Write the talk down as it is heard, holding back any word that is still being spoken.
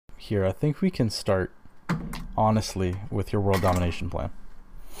here, I think we can start honestly with your world domination plan,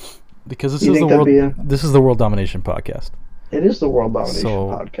 because this is the world domination podcast. It is the world domination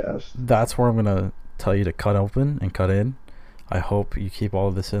podcast. That's where I'm gonna tell you to cut open and cut in. I hope you keep all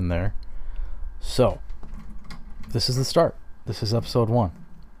of this in there. So, this is the start. This is episode 1.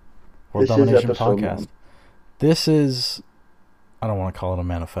 World Domination Podcast. 1. This is, I don't want to call it a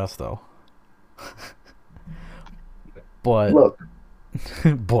manifesto. But look,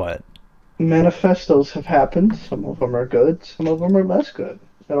 but manifestos have happened. Some of them are good, some of them are less good.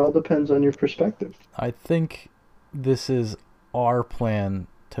 It all depends on your perspective. I think this is our plan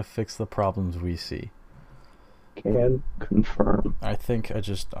to fix the problems we see. Can confirm. I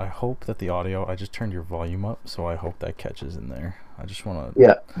hope that the audio, I just turned your volume up, so I hope that catches in there. I just want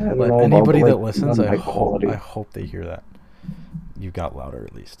to let anybody that listens, I hope they hear that. You got louder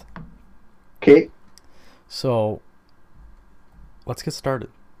at least. Okay. So, let's get started.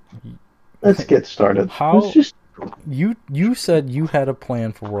 You said you had a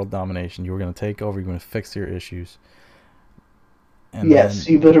plan for world domination. You were going to take over, you were going to fix your issues. And yes,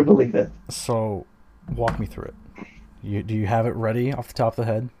 you better believe it. So, walk me through it. Do you have it ready off the top of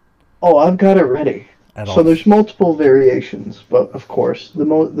the head? Oh, I've got it ready. So there's multiple variations, but of course,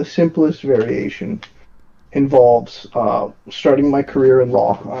 the simplest variation involves starting my career in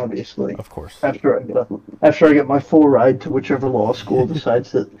law, obviously. Of course. After I get my full ride to whichever law school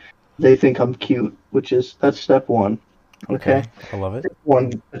decides that they think I'm cute, that's step 1. Okay? I love it. Step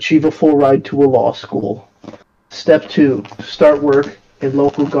 1, achieve a full ride to a law school. Step 2, start work in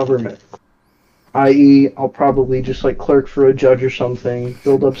local government. i.e., I'll probably just clerk for a judge or something,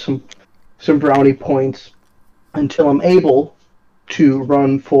 build up some brownie points until I'm able to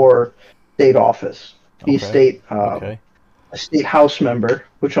run for state office, be a state house member,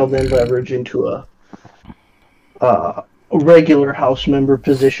 which I'll then leverage into a regular house member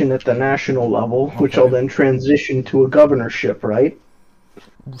position at the national level, which I'll then transition to a governorship, right?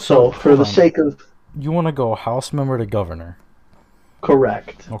 So for the sake of... You want to go house member to governor?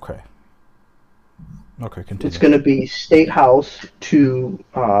 Correct. Okay, continue. It's going to be state house to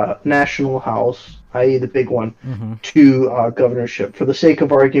national house, i.e. the big one, to governorship. For the sake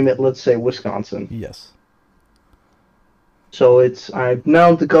of argument, let's say Wisconsin. Yes. So I'm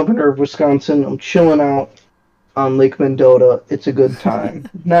now the governor of Wisconsin. I'm chilling out on Lake Mendota. It's a good time.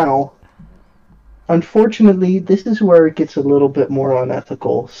 Now, unfortunately, this is where it gets a little bit more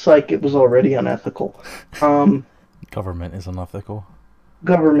unethical. Psych, it was already unethical. Government is unethical.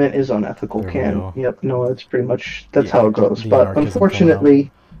 Government is unethical, Ken. Yep, no, it's pretty much, that's how it goes. But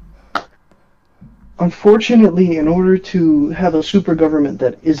unfortunately, in order to have a super government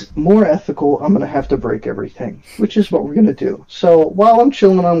that is more ethical, I'm going to have to break everything, which is what we're going to do. So while I'm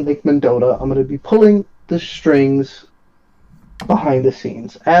chilling on Lake Mendota, I'm going to be pulling the strings behind the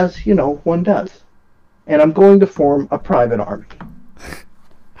scenes, as, one does. And I'm going to form a private army.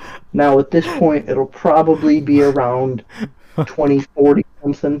 Now, at this point, it'll probably be around 2040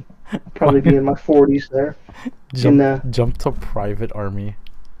 something. Probably be in my 40s there. Jump to private army.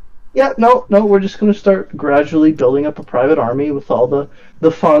 Yeah, no, we're just going to start gradually building up a private army with all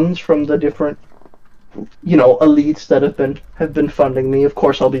the funds from the different, elites that have been funding me. Of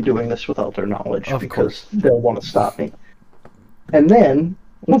course, I'll be doing this without their knowledge because they'll want to stop me. And then,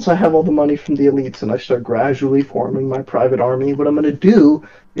 once I have all the money from the elites and I start gradually forming my private army, what I'm going to do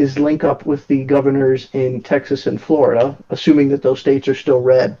is link up with the governors in Texas and Florida, assuming that those states are still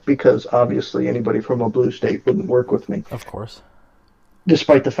red, because obviously anybody from a blue state wouldn't work with me. Of course.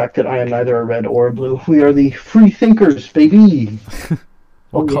 Despite the fact that I am neither a red or a blue. We are the free thinkers, baby!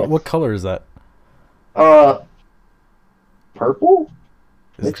 What color is that? Purple?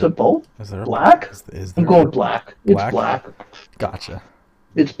 Mix of both? Is there black? I'm going black. It's black. Gotcha.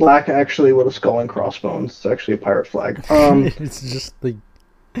 It's black, actually, with a skull and crossbones. It's actually a pirate flag. It's just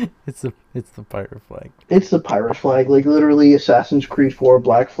it's the pirate flag. It's the pirate flag, literally Assassin's Creed 4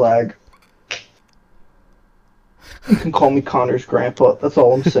 black flag. You can call me Connor's grandpa. That's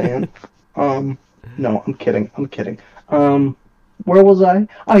all I'm saying. No, I'm kidding. Where was I?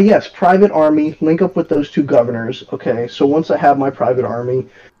 Ah, yes, private army. Link up with those 2 governors. Okay, so once I have my private army,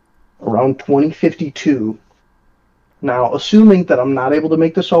 around 2052. Now, assuming that I'm not able to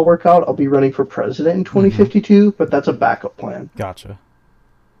make this all work out, I'll be running for president in 2052, but that's a backup plan. Gotcha.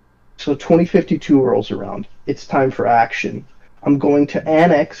 So 2052 rolls around. It's time for action. I'm going to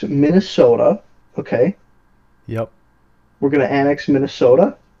annex Minnesota. Okay? Yep. We're going to annex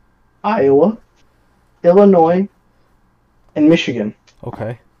Minnesota, Iowa, Illinois, and Michigan.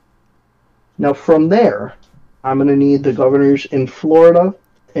 Okay. Now, from there, I'm going to need the governors in Florida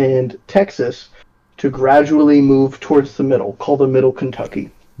and Texas to gradually move towards the middle, called the Middle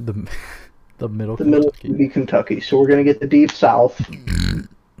Kentucky. The the middle The middle Kentucky. would be Kentucky. So we're gonna get the deep south.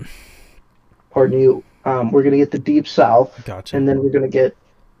 Pardon you. We're gonna get the deep south, Gotcha. and then we're gonna get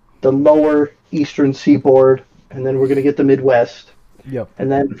the lower eastern seaboard, and then we're gonna get the Midwest. Yep.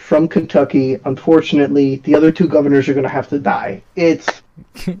 And then from Kentucky, unfortunately, the other two governors are gonna have to die. It's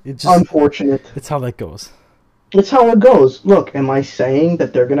It just unfortunate. it's how that goes. It's how it goes. Look, am I saying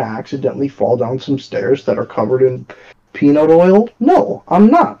that they're gonna accidentally fall down some stairs that are covered in peanut oil? No,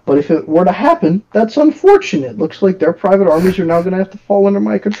 I'm not. But if it were to happen, that's unfortunate. Looks like their private armies are now gonna have to fall under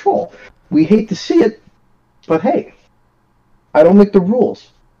my control. We hate to see it, but hey, I don't make the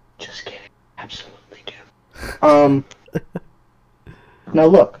rules. Just kidding. Absolutely do. Now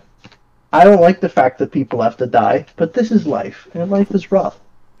look, I don't like the fact that people have to die, but this is life, and life is rough.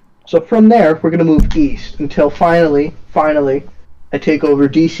 So from there, we're going to move east until finally, I take over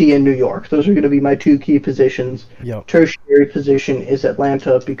DC and New York. Those are going to be my two key positions. Yep. Tertiary position is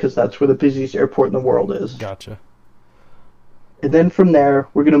Atlanta because that's where the busiest airport in the world is. Gotcha. And then from there,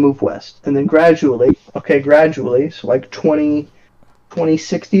 we're going to move west. And then gradually, so like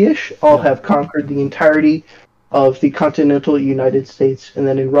 2060-ish, I'll Yeah. have conquered the entirety of the continental United States. And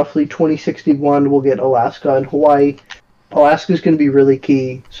then in roughly 2061, we'll get Alaska and Hawaii. Alaska's going to be really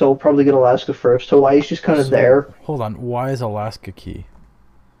key, so we'll probably get Alaska first. Hawaii's just kind of there. Hold on. Why is Alaska key?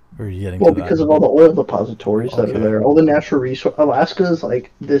 Or are you getting Well, to because that? of all the oil depositories that Okay. are there, all the natural resource. Alaska is like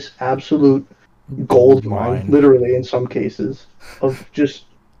this absolute gold mine, literally in some cases, of just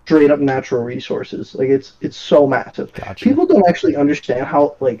straight up natural resources. Like it's so massive. Gotcha. People don't actually understand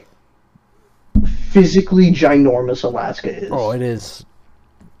how like physically ginormous Alaska is. Oh, it is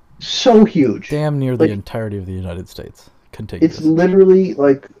So huge. damn near the Like, entirety of the United States. Contiguous. It's literally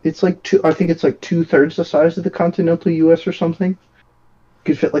like I think it's like 2/3 the size of the continental U.S. or something. You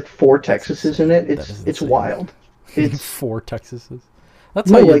could fit like 4 Texases in it. That is It's insane. wild. It's 4 Texases. That's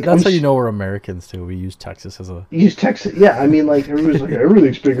No, how you. like, That's I'm how you s- know we're Americans too. We use Texas as a. use Texas. Yeah, I mean like everybody's like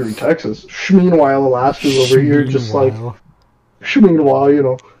everything's bigger in Texas. Meanwhile, Alaska's over here just like Meanwhile.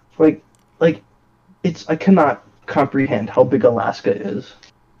 meanwhile, like it's I cannot comprehend how big Alaska is.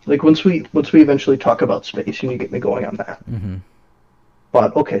 Like once we eventually talk about space, you get me going on that. Mm-hmm.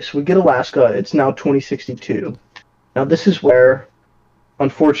 But okay, so we get Alaska. It's now 2062. Now this is where,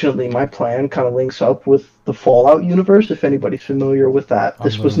 unfortunately, my plan kind of links up with the Fallout universe. If anybody's familiar with that,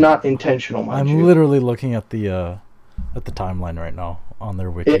 this was not intentional, mind I'm you. literally looking at the timeline right now on their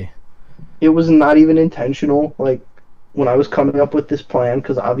wiki. It was not even intentional. Like when I was coming up with this plan,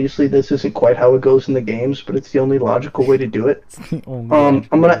 because obviously this isn't quite how it goes in the games, but it's the only logical way to do it. It's the only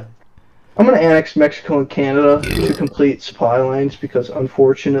I'm gonna annex Mexico and Canada to complete supply lines because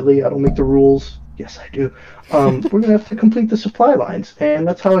unfortunately I don't make the rules. Yes, I do. We're gonna have to complete the supply lines, and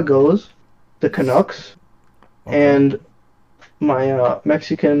that's how it goes. The Canucks and my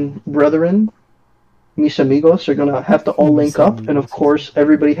Mexican brethren, mis amigos, are gonna have to all link up, and of course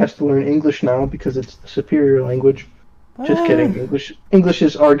everybody has to learn English now because it's the superior language. Just kidding. English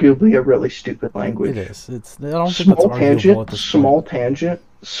is arguably a really stupid language. It is. I don't think that's arguable at this Small tangent.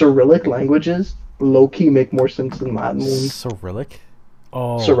 Cyrillic languages low-key make more sense than Latin point. ones. Cyrillic.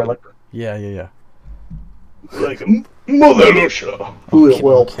 Oh. Cyrillic. Yeah. Like Mother Russia. Who Okay,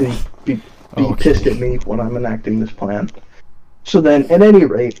 will okay. be Okay. pissed at me when I'm enacting this plan. So then, at any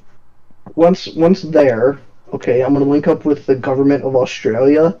rate, once there, okay, I'm gonna link up with the government of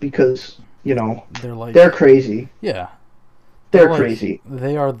Australia because They're like. they're crazy. Yeah. They're like- crazy.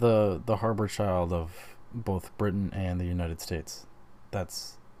 They are the harbor child of both Britain and the United States.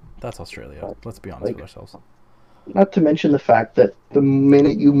 That's Australia. Let's be honest with ourselves. Not to mention the fact that the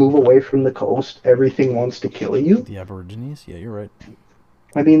minute you move away from the coast, everything wants to kill you. The Aborigines. Yeah, you're right.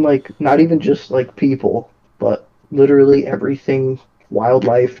 I mean, like, not even just, like, people, but literally everything,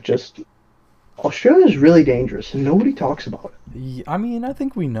 wildlife, just... Australia's really dangerous, and nobody talks about it. I mean, I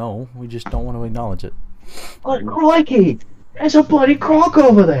think we know. We just don't want to acknowledge it. Like, crikey! There's a bloody croc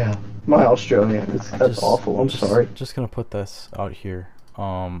over there! My Australian, that's awful, I'm sorry. Just gonna put this out here.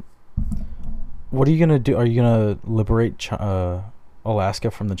 What are you gonna do? Are you gonna liberate Alaska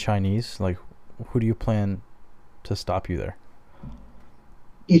from the Chinese? Like, who do you plan to stop you there?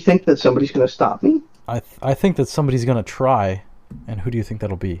 You think that somebody's gonna stop me? I think that somebody's gonna try, and who do you think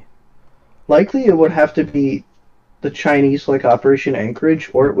that'll be? Likely it would have to be the Chinese, like Operation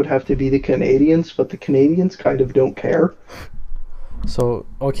Anchorage, or it would have to be the Canadians, but the Canadians kind of don't care. So,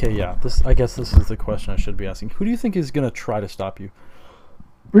 okay, yeah. I guess this is the question I should be asking. Who do you think is gonna try to stop you?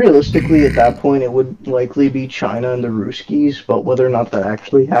 Realistically, at that point, it would likely be China and the Ruskies, but whether or not that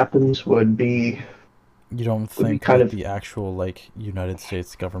actually happens would be... You don't Would be think kind that of- the actual United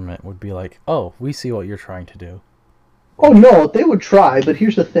States government would be like, "Oh, we see what you're trying to do." Oh no, they would try, but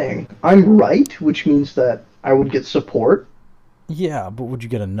here's the thing. I'm right, which means that I would get support. Yeah, but would you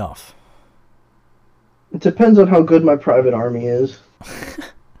get enough? It depends on how good my private army is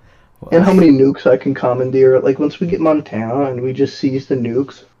and Well, how many nukes I can commandeer. Like once we get Montana and we just seize the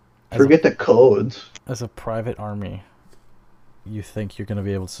nukes, as a forget the codes. as a private army, you think you're going to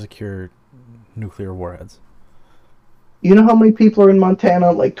be able to secure nuclear warheads? You know how many people are in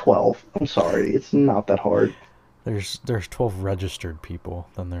Montana? Like 12. I'm sorry, it's not that hard. There's 12 registered people.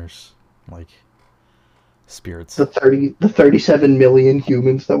 Then there's like spirits. The 37 million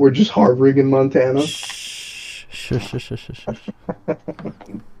humans that were just harboring in Montana. Shh, shush, shush, shush, shush, shush.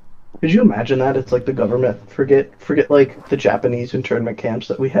 Could you imagine that? It's like the government. Forget like the Japanese internment camps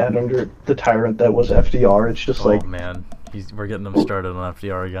that we had under the tyrant that was FDR. It's just Oh like man, we're getting them started on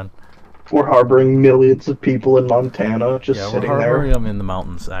FDR again. we're harboring millions of people in Montana just Yeah, we're sitting harboring there. them in the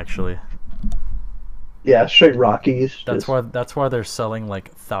mountains. Actually, Yeah, straight Rockies. that's just- why they're selling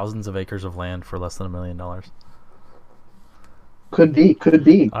like thousands of acres of land for less than $1 million. Could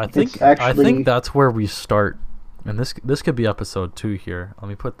be. I think It's actually, I think that's where we start, and this could be episode 2 here. Let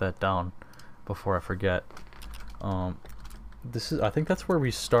me put that down before I forget. I think that's where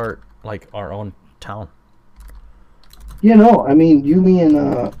we start like our own town. I mean, you, me,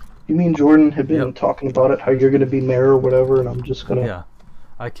 and Jordan have been Yep. talking about it. How you're gonna be mayor or whatever, and I'm just gonna. Yeah,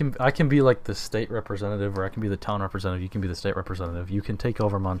 I can be like the state representative, or I can be the town representative. You can be the state representative. You can take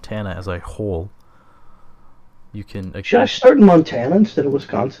over Montana as a whole. You can. Should I start in Montana instead of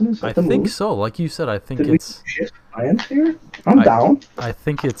Wisconsin? Is that I the think move? so. Like you said, I think Did we it's. shift science here? I'm I- down. I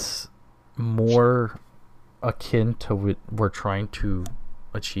think it's more akin to what we're trying to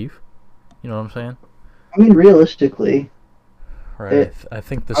achieve. You know what I'm saying? I mean, realistically, Right. I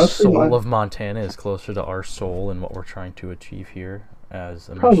think the honestly, soul of Montana is closer to our soul and what we're trying to achieve here as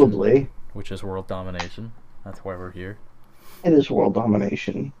a mission, probably which is world domination. That's why we're here. it is world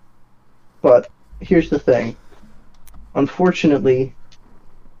domination. But here's the thing. Unfortunately,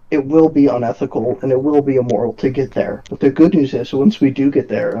 it will be unethical and it will be immoral to get there. But the good news is, once we do get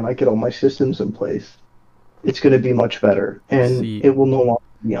there and I get all my systems in place, it's going to be much better and See- it will no longer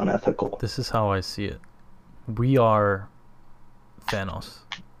be unethical. This is how I see it. We are Thanos.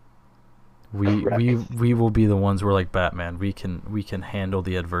 We will be the ones. We're like Batman. We can handle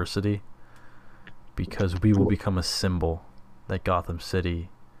the adversity because we will become a symbol that Gotham City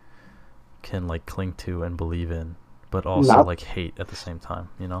can like cling to and believe in, but also Not- like hate at the same time.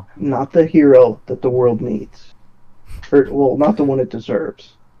 You know, Not the hero that the world needs. Or, well, not the one it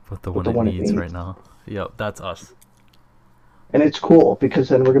deserves. but the But one the one it it needs needs. right now. Yep, that's us. And it's cool because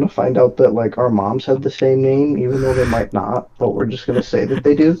then we're going to find out that like our moms have the same name, even though they might not, but we're just going to say that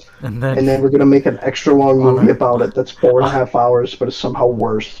they do. And then And then we're going to make an extra long On movie our- about it that's 4.5 hours, but it's somehow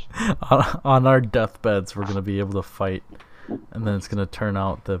worse. on our deathbeds, we're gonna be able to fight, and then it's gonna turn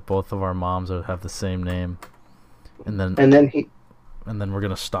out that both of our moms have the same name, and then And then he, we're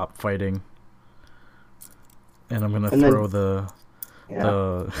gonna stop fighting, and I'm gonna And then- throw the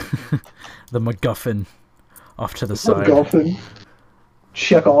yeah, the MacGuffin off to the side. Dolphin,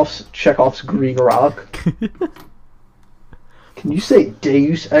 Chekhov's Greek rock. Can you say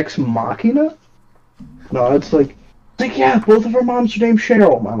Deus Ex Machina? No, it's like, yeah, both of our moms are named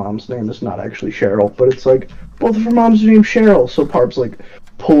Cheryl. My mom's name is not actually Cheryl, but it's like, both of our moms are named Cheryl. So Parp's like,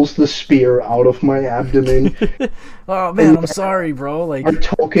 pulls the spear out of my abdomen. Oh man, I'm sorry, bro. Like,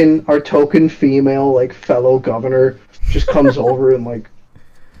 Our token female, like, fellow governor just comes over and, like,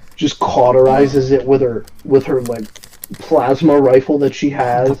 just cauterizes it with her like, plasma rifle that she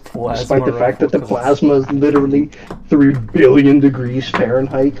has, despite the fact that the plasma is literally 3 billion degrees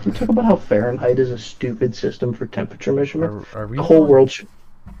Fahrenheit. Can we talk about how Fahrenheit is a stupid system for temperature measurement? are we The whole world should...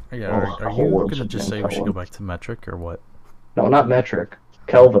 Yeah, the are whole you world gonna should just be say on we should go Kelvin. back to metric or what? No, not metric.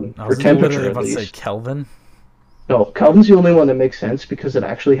 Kelvin. I For was temperature, literally at about to say least. Kelvin. No, Kelvin's the only one that makes sense because it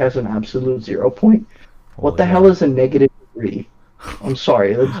actually has an absolute 0 point. What the hell is a negative degree? I'm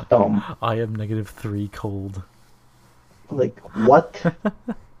sorry, that's dumb. I am -3 cold. Like, what?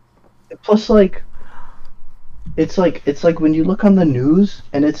 Plus, like, it's like when you look on the news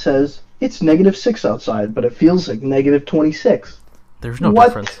and it says it's -6 outside, but it feels like -26. There's no What?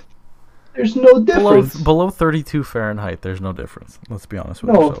 difference. There's no difference. Below 32 Fahrenheit, there's no difference. Let's be honest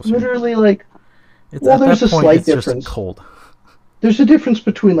with No, ourselves. here. literally, like, It's, well, at there's that a point, slight it's difference. just cold. there's a difference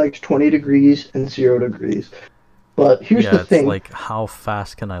between like 20 degrees and 0 degrees. But here's Yeah, the it's thing. like, how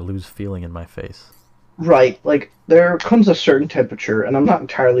fast can I lose feeling in my face? Right, like, there comes a certain temperature, and I'm not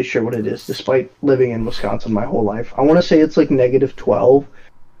entirely sure what it is, despite living in Wisconsin my whole life. I want to say it's like -12,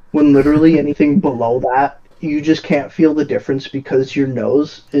 when literally anything below that, you just can't feel the difference because your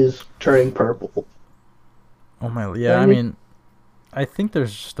nose is turning purple. Oh my, yeah. I mean, I think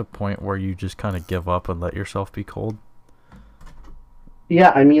there's just a point where you just kind of give up and let yourself be cold.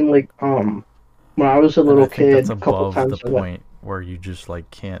 Yeah, I mean, like, when I was a And I little think that's kid, a couple above the times I went. point where you just like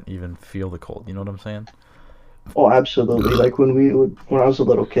can't even feel the cold. You know what I'm saying? Oh, absolutely. Like when I was a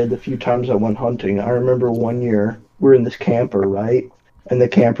little kid, the few times I went hunting, I remember one year we're in this camper, right? And the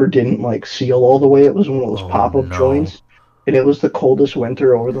camper didn't like seal all the way. It was one of those Oh pop-up no. joints, and it was the coldest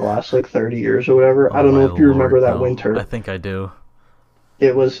winter over the last like 30 years or whatever. I Oh don't know my if you remember lord, that no. I winter. think I do.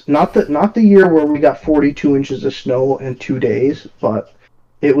 It was not the year where we got 42 inches of snow in 2 days, but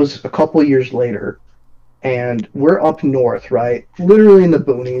it was a couple years later. And we're up north, right? Literally in the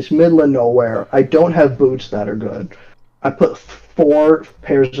boonies, middle of nowhere. I don't have boots that are good. I put 4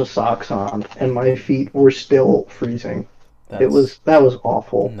 pairs of socks on, and my feet were still freezing. That's That was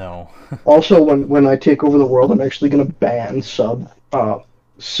awful. no. Also, when I take over the world, I'm actually gonna ban sub-zero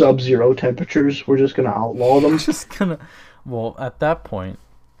temperatures. We're just gonna outlaw You're them. just gonna. Well, at that point,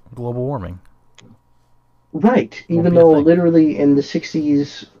 global warming Right. won't Even be a though thing. literally in the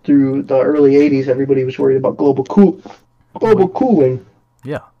 60s through the early 80s, everybody was worried about global We, cooling.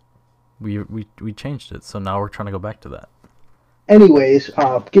 yeah, we changed it, so now we're trying to go back to that. Anyways,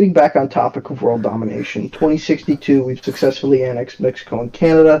 getting back on topic of world domination, 2062, we've successfully annexed Mexico and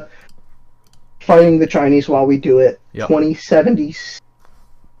Canada, fighting the Chinese while we do it. Yep.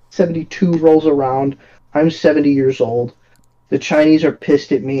 2072 rolls around. I'm 70 years old. The Chinese are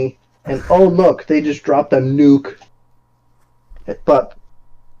pissed at me. And oh, look, they just dropped a nuke. But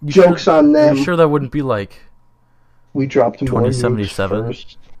joke's on Are you them. sure that wouldn't be like We dropped more nukes 2077?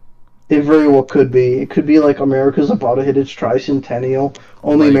 first. It very well could be. It could be like America's about to hit its tricentennial.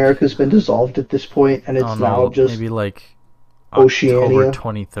 Only Like, America's been dissolved at this point, and I don't it's now know, just maybe like October Oceania.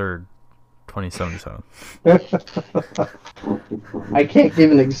 23rd, 2077. I can't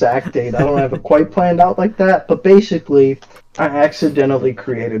give an exact date. I don't have it quite planned out like that, but basically, I accidentally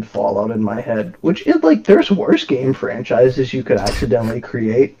created Fallout in my head, which is like there's worse game franchises you could accidentally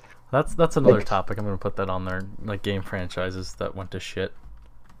create. That's another Like, topic. I'm gonna put that on there. Like game franchises that went to shit.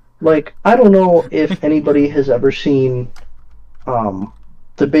 like I don't know if anybody has ever seen um,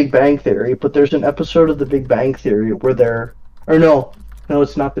 The Big Bang Theory, but there's an episode of The Big Bang Theory where they're, or no,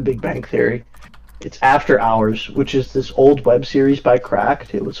 it's not The Big Bang Theory. It's After Hours, which is this old web series by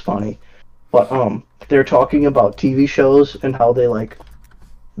Cracked. It was funny, but they're talking about TV shows and how they like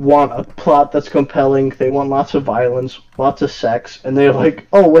want a plot that's compelling. They want lots of violence, lots of sex, and they're like,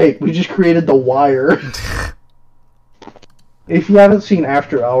 oh wait, we just created The Wire. If you haven't seen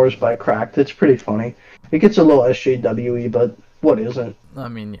After Hours by Cracked, it's pretty funny. It gets a little SJWE, but what isn't? I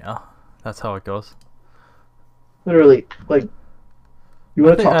mean, yeah, that's how it goes. Literally, like, you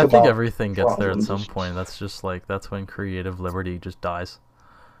want to talk I think about everything gets there at problems. some point. That's just like that's when creative liberty just dies.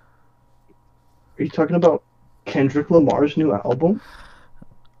 Are you talking about Kendrick Lamar's new album?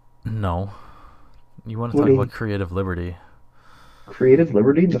 No, you want to What talk do you about creative liberty? creative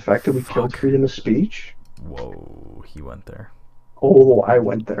liberty and the fact that we killed Fuck. freedom of speech? Whoa, he went there. Oh, I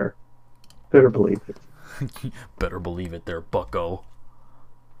went there. Better believe it. Better believe it, there, Bucko.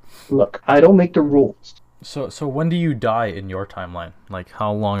 Look, I don't make the rules. So when do you die in your timeline? Like,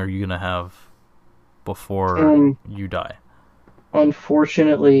 how long are you gonna have before you die?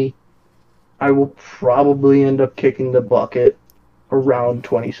 Unfortunately, I will probably end up kicking the bucket around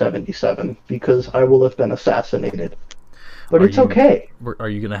 2077 because I will have been assassinated. But it's okay. Are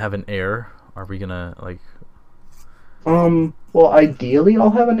you gonna have an heir? Are we gonna like? Well, ideally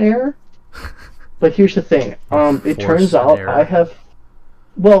I'll have an heir. But here's the thing. It turns Force an out heir? I have,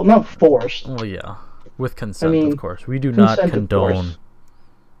 well, not forced. Well, yeah, with consent, mean, of course. We do not consent, of course. condone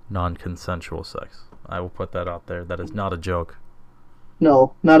non-consensual sex. I will put that out there. That is not a joke.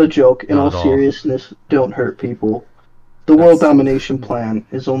 No, not a joke. In Not all at all. seriousness, don't hurt people. The world That's- domination plan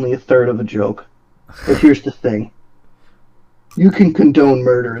is only a third of a joke. But here's the thing. You can condone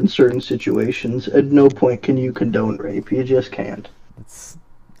murder in certain situations. At no point can you condone rape. You just can't.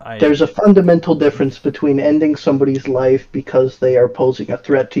 There's a fundamental difference between ending somebody's life because they are posing a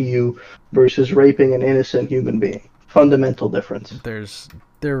threat to you versus raping an innocent human being. Fundamental difference.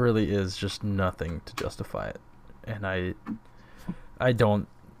 There really is just nothing to justify it, and I don't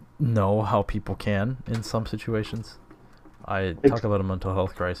know how people can in some situations. I talk about a mental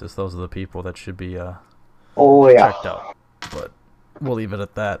health crisis. Those are the people that should be Oh yeah. checked out. But we'll leave it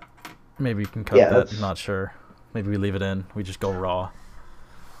at that. Maybe you can cut Yeah, that. that's- Not sure. Maybe we leave it in. We just go raw.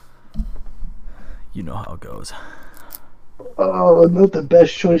 You know how it goes. Oh, not the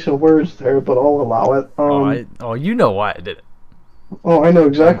best choice of words there, but I'll allow it. You know why I did it. Oh, I know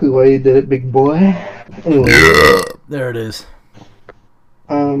exactly why you did it, big boy. Anyway, There it is.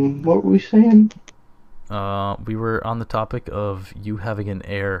 what were we saying? We were on the topic of you having an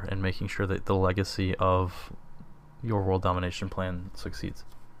heir and making sure that the legacy of your world domination plan succeeds.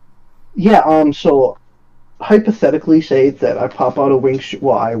 Yeah. So hypothetically, say that I pop out a Winx.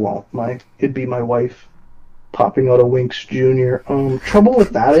 Well, I won't. It'd be my wife popping out a Winx Junior. Trouble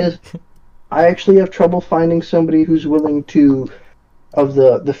with that is, I actually have trouble finding somebody who's willing to, of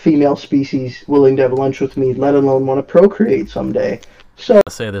the female species, willing to have lunch with me, let alone want to procreate someday. So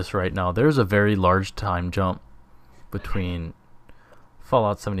I'll say this right now: there's a very large time jump between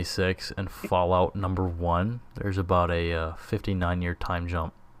Fallout 76 and Fallout number 1. There's about a 59-year time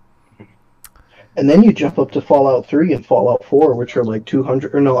jump. And then you jump up to Fallout 3 and Fallout 4, which are like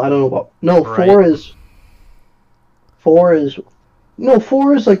 200, or no, I don't know about, no, Right. 4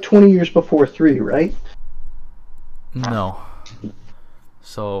 is like 20 years before 3, right? No.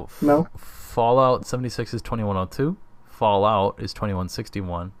 So No? Fallout 76 is 2102. Fallout is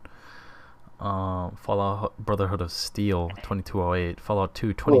 2161. Fallout Brotherhood of Steel 2208. Fallout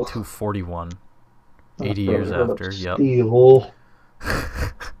 2 2241. 80 years Brotherhood after. of Yep. Steel.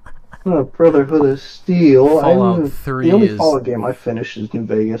 Brotherhood of Steel. Fallout 3 the only is Fallout game I finished is New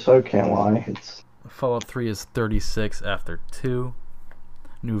Vegas, so I can't lie. Fallout 3 is 36 after 2.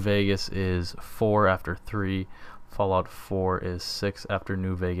 New Vegas is 4 after 3. Fallout 4 is 6 after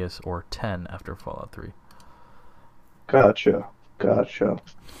New Vegas, or 10 after Fallout 3. Gotcha.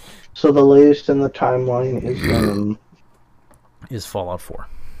 So the latest in the timeline Is Fallout 4.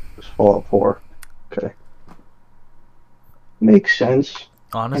 is Fallout 4. Okay. Makes sense.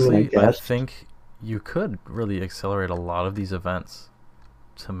 Honestly, I guess. think you could really accelerate a lot of these events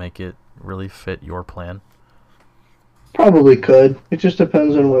to make it really fit your plan. Probably could. It just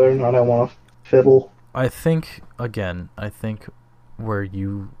depends on whether or not I want to fiddle. I think where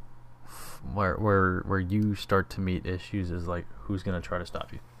you start to meet issues is like who's going to try to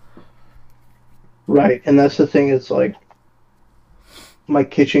stop you. Right, and that's the thing. It's like my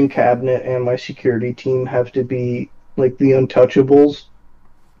kitchen cabinet and my security team have to be like the untouchables.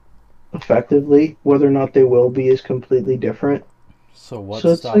 Effectively, whether or not they will be is completely different. So what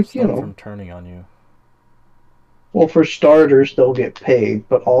So it's stops like, them from turning on you? Well, for starters, they'll get paid,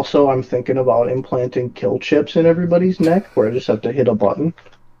 but also I'm thinking about implanting kill chips in everybody's neck where I just have to hit a button.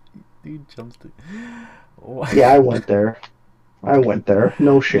 Dude jumped it. Yeah, I went there.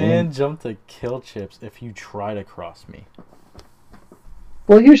 No shame. Man jumped to kill chips if you try to cross me.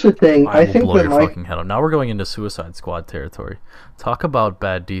 Well, here's the thing. I I will think blow that your my fucking head off. Now we're going into Suicide Squad territory. Talk about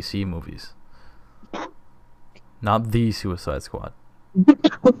bad DC movies. Not the Suicide Squad.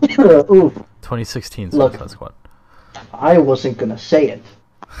 Oof, 2016 Look. Suicide Squad. I wasn't gonna say it.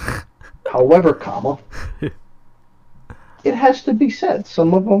 However, it has to be said.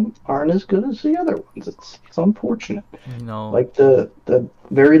 Some of them aren't as good as the other ones. It's unfortunate. You know, Like the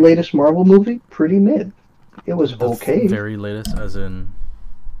very latest Marvel movie, pretty mid. It was the okay. very latest, as in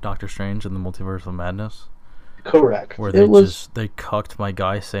Doctor Strange and the Multiverse of Madness, Correct. where It was. they cucked my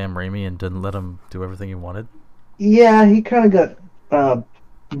guy Sam Raimi and didn't let him do everything he wanted, Yeah, he kind of got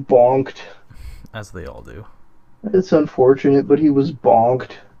bonked. as they all do. It's unfortunate, but he was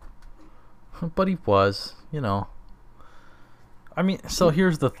bonked. But he was, you know. I mean, so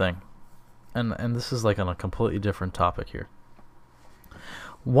here's the thing, and this is like on a completely different topic here.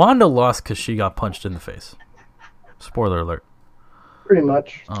 Wanda lost because she got punched in the face. Spoiler alert. Pretty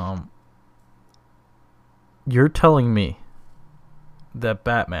much. You're telling me that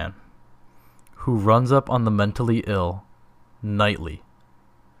Batman, who runs up on the mentally ill nightly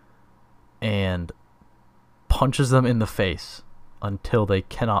and punches them in the face until they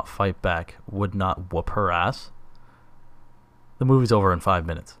cannot fight back, would not whoop her ass? The movie's over in 5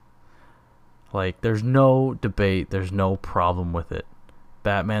 minutes. Like, there's no debate, there's no problem with it.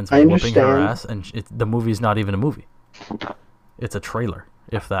 Batman's whooping her ass, and the movie's not even a movie. It's a trailer,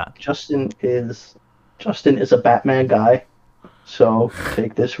 if that. Justin is a Batman guy, so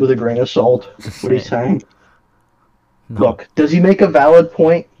take this with a grain of salt. What he's saying. No. Look, does he make a valid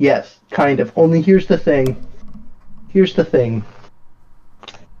point? Yes, kind of. Only here's the thing.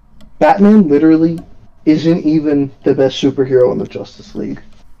 Batman literally isn't even the best superhero in the Justice League.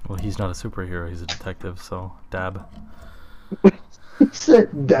 Well, he's not a superhero, he's a detective, so dab. He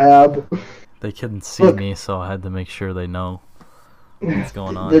said dab. They couldn't see Look. me, so I had to make sure they know what's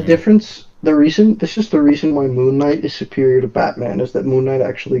going on The here. difference, the reason why Moon Knight is superior to Batman is that Moon Knight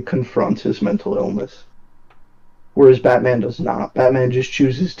actually confronts his mental illness. Whereas Batman does not. Batman just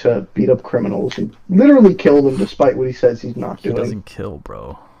chooses to beat up criminals and literally kill them despite what he says he's not He doing. doesn't kill,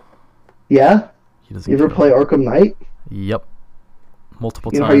 bro. Yeah? He doesn't You ever kill. play Arkham Knight? Yep.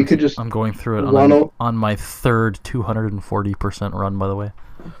 multiple You know times. how you could just I'm going through it run on my third 240% run, by the way.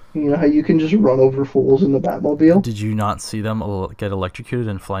 You know how you can just run over fools in the Batmobile? Did you not see them get electrocuted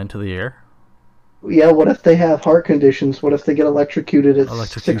and fly into the air? Yeah, what if they have heart conditions? What if they get electrocuted at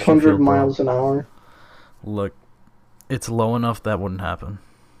Electrocution 600 field, bro. miles an hour? Look, it's low enough that wouldn't happen.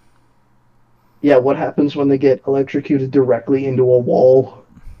 Yeah, what happens when they get electrocuted directly into a wall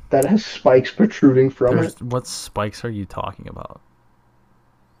that has spikes protruding from it? What spikes are you talking about?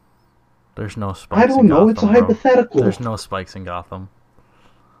 There's no spikes. I don't know. Gotham, It's a bro. hypothetical. There's no spikes in Gotham.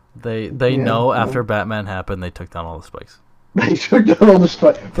 They know after Batman happened, they took down all the spikes. They took down all the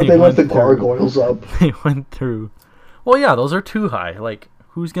spikes, but they let the gargoyles up. They went through. Well, yeah, those are too high. Like,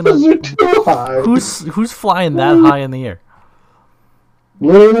 who's gonna? Those are too high. Who's flying that high in the air?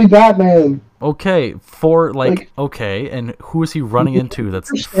 Literally Batman. Okay, okay, and who is he running into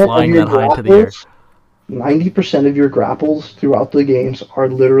that's flying that high into the air? 90% of your grapples throughout the games are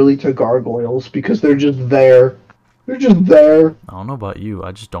literally to gargoyles because they're just there. They're just there. I don't know about you,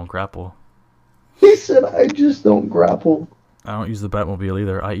 I just don't grapple. He said, I just don't grapple. I don't use the Batmobile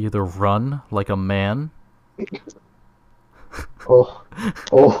either. I either run like a man, or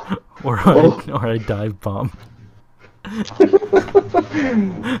I dive bomb.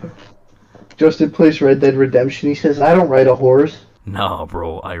 Justin plays Red Dead Redemption. He says, I don't ride a horse. Nah,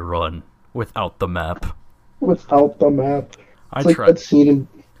 bro, I run without the map. Without the map. I tried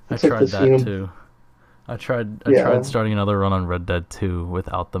that too. I tried starting another run on Red Dead 2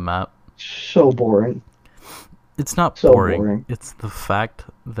 without the map. So boring. It's not so boring. It's the fact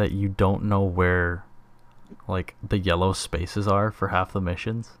that you don't know where, like, the yellow spaces are for half the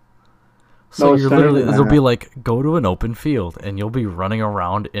missions. So you're literally, it'll be like, go to an open field, and you'll be running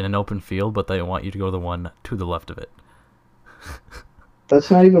around in an open field, but they want you to go to the one to the left of it.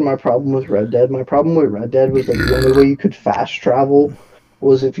 That's not even my problem with Red Dead. My problem with Red Dead was, like, the only way you could fast travel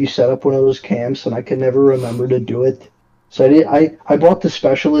was if you set up one of those camps, and I could never remember to do it. So I bought the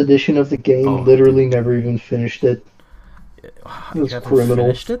special edition of the game, literally never even finished it. It was criminal.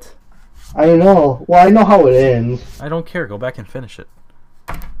 Finished it? I know. Well, I know how it ends. I don't care. Go back and finish it.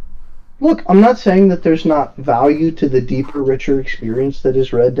 Look, I'm not saying that there's not value to the deeper, richer experience that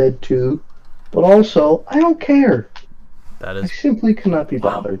is Red Dead 2, but also, I don't care. I simply cannot be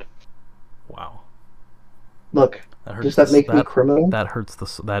bothered. Wow. Look, does that make me criminal? That hurts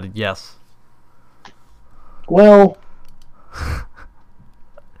yes. Well,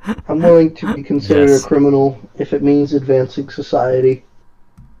 I'm willing to be considered a criminal if it means advancing society.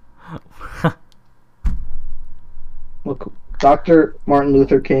 Look, Dr. Martin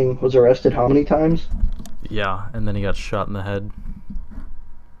Luther King was arrested how many times? Yeah, and then he got shot in the head.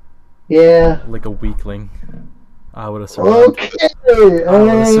 Yeah. Like a weakling. I would have survived. Okay! I would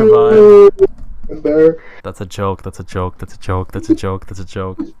have survived. That's a joke, that's a joke, that's a joke, that's a joke, that's a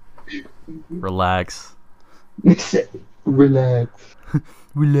joke. Relax. Relax.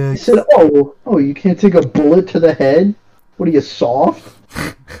 Relax. He said, oh, you can't take a bullet to the head? What are you, soft?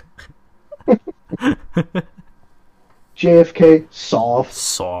 JFK, soft.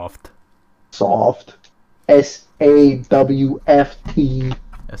 Soft. Soft. S-A-W-F-T.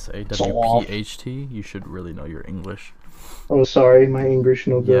 S-A-W-P-H-T? You should really know your English. Oh, sorry, my English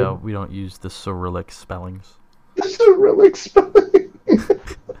no good. Yeah, we don't use the Cyrillic spellings. The Cyrillic spelling?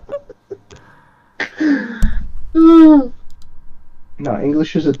 No,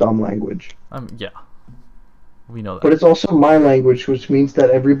 English is a dumb language. Yeah. We know that. But it's also my language, which means that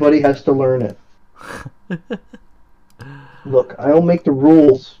everybody has to learn it. Look, I'll make the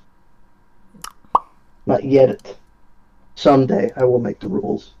rules. Not yet. Someday I will make the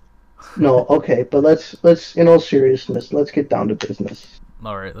rules. No, okay, but let's in all seriousness, let's get down to business.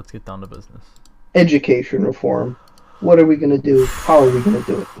 Alright, let's get down to business. Education reform. What are we gonna do? How are we gonna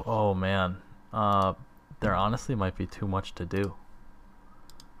do it? Oh man. There honestly might be too much to do.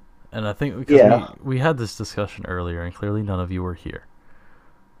 And I think because we had this discussion earlier, and clearly none of you were here.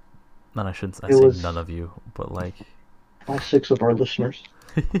 And I shouldn't say none of you, but like all 6 of our listeners.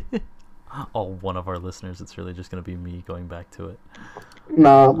 All 1 of our listeners. It's really just gonna be me going back to it.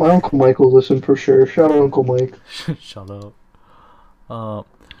 Nah, my Uncle Michael listened for sure. Shout out Uncle Mike. Shut up.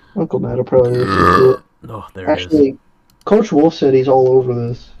 Uncle Matt will probably listen to it. Oh, there it is. Actually, Coach Wolf said he's all over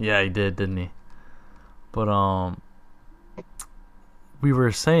this. Yeah, he did, didn't he? But we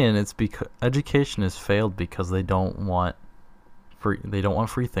were saying it's because education has failed because they don't want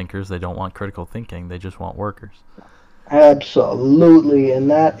free thinkers, they don't want critical thinking, they just want workers. Absolutely, and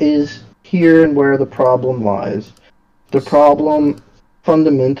that is here and where the problem lies. The problem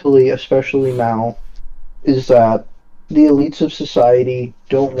fundamentally, especially now, is that the elites of society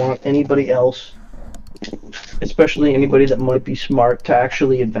don't want anybody else especially anybody that might be smart, to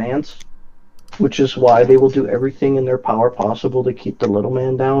actually advance, which is why they will do everything in their power possible to keep the little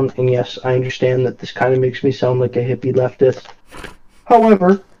man down. And yes, I understand that this kind of makes me sound like a hippie leftist.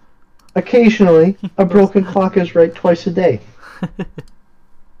 However, occasionally, a broken clock is right twice a day.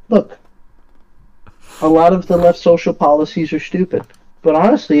 Look, a lot of the left social policies are stupid. But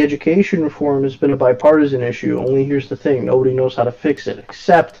honestly, education reform has been a bipartisan issue. Only here's the thing, nobody knows how to fix it,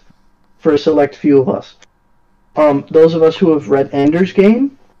 except for a select few of us. Those of us who have read Ender's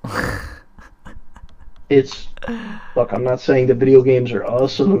Game, look, I'm not saying that video games are a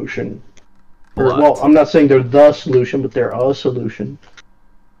solution. Well, I'm not saying they're the solution, but they're a solution.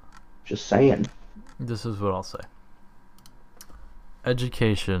 Just saying. This is what I'll say.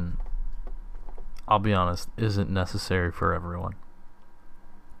 Education, I'll be honest, isn't necessary for everyone.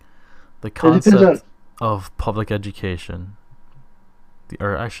 The concept of public education,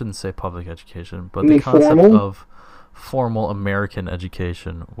 or I shouldn't say public education, but the concept of formal American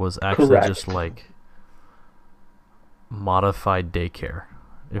education was actually just like modified daycare,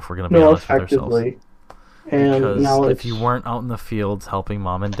 if we're going to be honest with ourselves. And because if you weren't out in the fields helping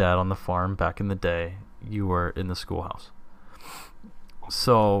mom and dad on the farm back in the day, you were in the schoolhouse.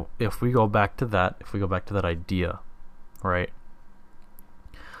 So if we go back to that, idea, right?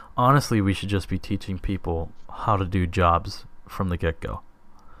 Honestly, we should just be teaching people how to do jobs from the get-go.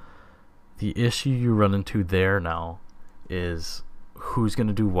 The issue you run into there now is who's going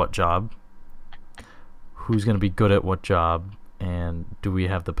to do what job, who's going to be good at what job, and do we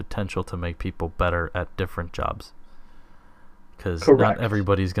have the potential to make people better at different jobs? Because not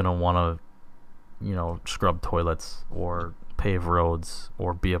everybody's going to want to, scrub toilets or pave roads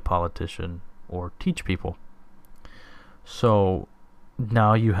or be a politician or teach people. So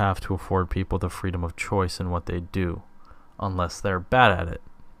now you have to afford people the freedom of choice in what they do, unless they're bad at it.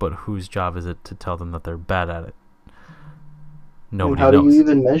 But whose job is it to tell them that they're bad at it? Nobody knows. How do you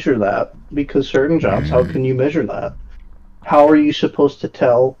even measure that? Because certain jobs, how can you measure that? How are you supposed to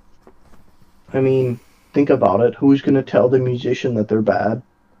tell? I mean, think about it. Who's going to tell the musician that they're bad?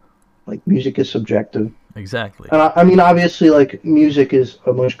 Like, music is subjective. Exactly. And I mean, obviously, like, music is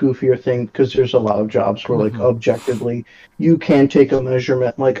a much goofier thing because there's a lot of jobs where, like, objectively, you can take a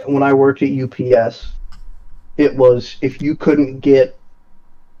measurement. Like, when I worked at UPS, it was if you couldn't get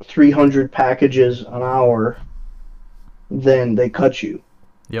 300 packages an hour, then they cut you.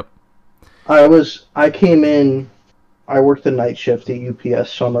 Yep. I came in, I worked the night shift at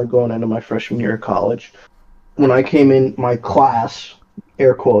UPS summer going into my freshman year of college. When I came in, my class,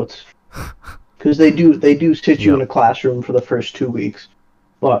 air quotes, because they do sit you in a classroom for the first 2 weeks.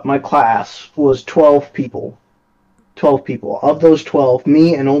 But my class was 12 people. 12 people. Of those 12,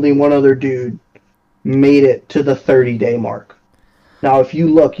 me and only one other dude made it to the 30-day mark. Now, if you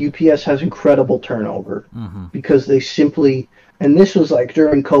look, UPS has incredible turnover because they simply, and this was like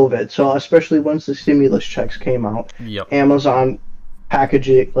during COVID, so especially once the stimulus checks came out, Amazon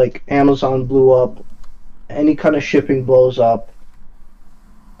packaging, like Amazon blew up, any kind of shipping blows up.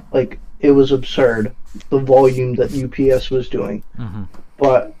 Like, it was absurd, the volume that UPS was doing.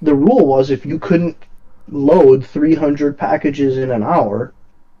 But the rule was if you couldn't load 300 packages in an hour,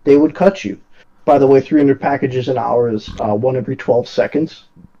 they would cut you. By the way, 300 packages an hour is 1 every 12 seconds.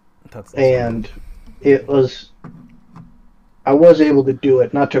 And it was... I was able to do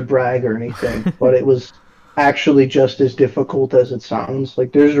it, not to brag or anything, but it was actually just as difficult as it sounds.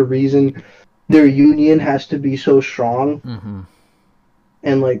 Like, there's a reason their union has to be so strong.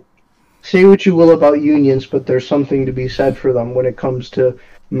 And, like, say what you will about unions, but there's something to be said for them when it comes to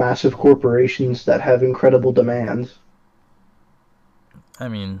massive corporations that have incredible demands. I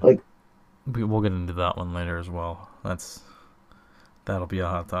mean, like, we'll get into that one later as well. That'll be a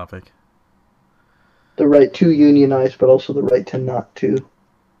hot topic. The right to unionize, but also the right to not to.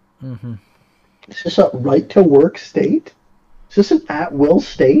 Is this a right to work state? Is this an at-will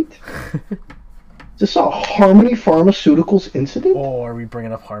state? Is this a Harmony Pharmaceuticals incident? Oh, are we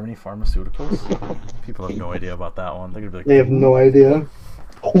bringing up Harmony Pharmaceuticals? People have no idea about that one. They're gonna be like, they have no idea.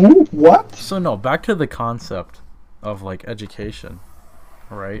 Who? What? So no, back to the concept of like education,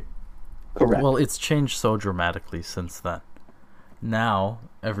 right? Correct. Well, it's changed so dramatically since then. Now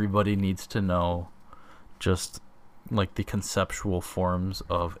everybody needs to know just like the conceptual forms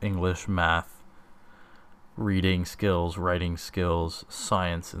of English, math, reading skills, writing skills,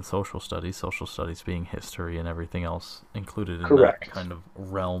 science, and social studies being history and everything else included in that kind of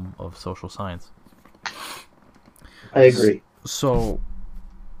realm of social science. I agree. So,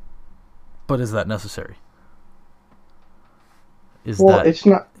 but is that necessary? It's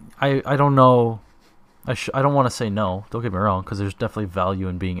not. I don't know I don't want to say no. Don't get me wrong, because there's definitely value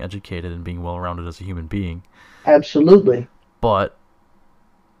in being educated and being well-rounded as a human being. Absolutely. But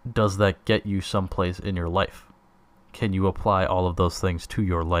does that get you someplace in your life? Can you apply all of those things to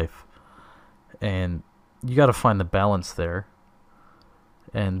your life? And you got to find the balance there.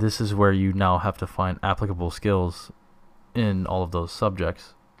 And this is where you now have to find applicable skills in all of those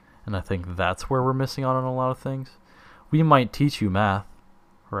subjects. And I think that's where we're missing out on a lot of things. We might teach you math,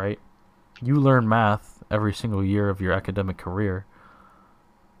 right? You learn math every single year of your academic career.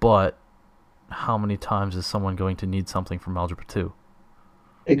 But how many times is someone going to need something from Algebra 2?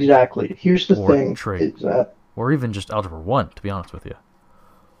 Exactly. Here's the Or thing. trait. Is that, or even just Algebra 1, to be honest with you.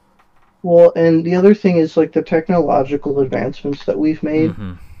 well, and the other thing is like the technological advancements that we've made.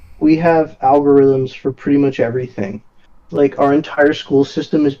 Mm-hmm. We have algorithms for pretty much everything. Like our entire school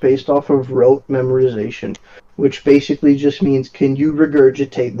system is based off of rote memorization, which basically just means can you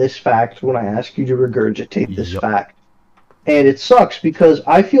regurgitate this fact when I ask you to regurgitate this Yep. fact? And it sucks because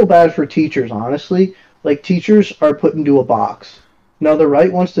I feel bad for teachers, honestly. Like teachers are put into a box. Now the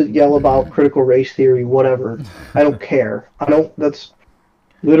right wants to yell about critical race theory, whatever. I don't care. That's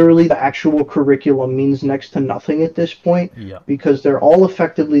literally the actual curriculum means next to nothing at this point Yep. because they're all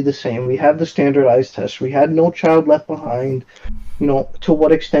effectively the same. We have the standardized tests. We had No Child Left Behind. To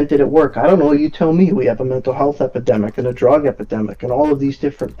what extent did it work? I don't know. You tell me. We have a mental health epidemic and a drug epidemic and all of these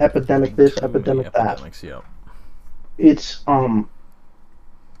different epidemic this, epidemic that. Epidemics, yep. It's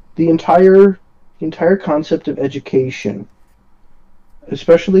the entire concept of education,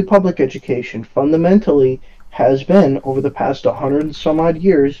 especially public education, fundamentally has been over the past 100 and some odd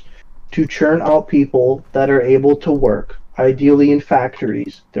years to churn out people that are able to work, ideally in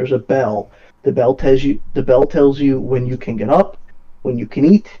factories. There's a bell. The bell tells you when you can get up, when you can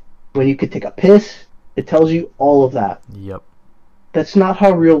eat, when you can take a piss. It tells you all of that. Yep. That's not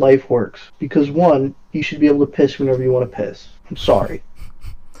how real life works. Because one, you should be able to piss whenever you want to piss. I'm sorry.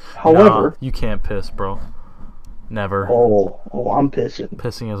 However, you can't piss, bro. Never. Oh, I'm pissing.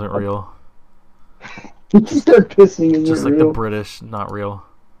 Pissing isn't real. You start pissing isn't Just like real. the British, not real.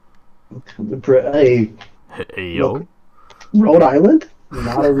 Hey, Hey, yo. look, Rhode Island,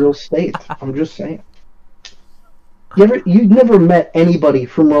 not a real state. I'm just saying. You've never met anybody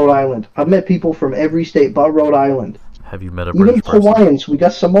from Rhode Island. I've met people from every state but Rhode Island. Have you met a Even British person? Hawaiians. We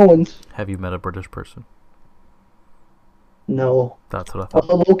got Samoans. Have you met a British person? No. That's what I thought.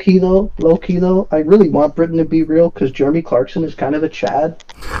 Low key though, I really want Britain to be real because Jeremy Clarkson is kind of a Chad.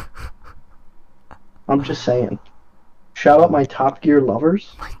 I'm just saying. Shout out my Top Gear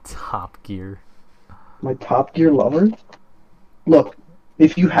lovers. My Top Gear. My Top Gear lovers. Look,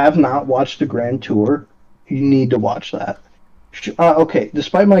 if you have not watched the Grand Tour, you need to watch that. Okay,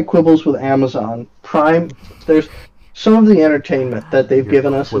 despite my quibbles with Amazon Prime, there's some of the entertainment that they've Your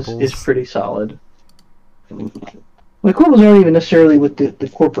given us is quibbles? pretty solid. My quibbles aren't even necessarily with the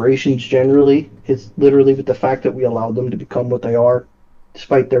corporations generally. It's literally with the fact that we allowed them to become what they are,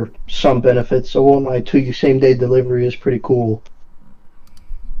 despite their some benefits. So won't lie to you, same-day delivery is pretty cool.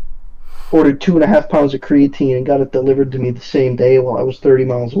 Ordered 2.5 pounds of creatine and got it delivered to me the same day while I was 30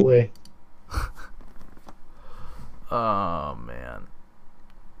 miles away. Oh, man.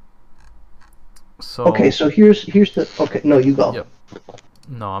 So. Okay, so here's the... Okay, no, you go. Yep.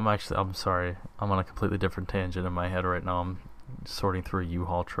 No, I'm sorry. I'm on a completely different tangent in my head right now. I'm sorting through a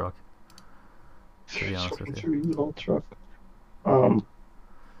U-Haul truck. To be honest with you. U-Haul truck.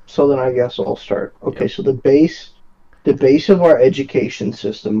 So then I guess I'll start. Okay, Yep. so the base of our education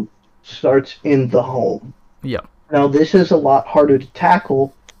system starts in the home. Yep. Now this is a lot harder to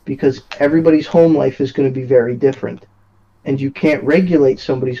tackle because everybody's home life is going to be very different. And you can't regulate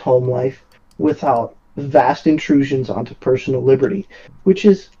somebody's home life without vast intrusions onto personal liberty, which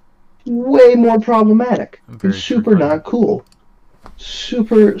is way more problematic and Very super true, not cool.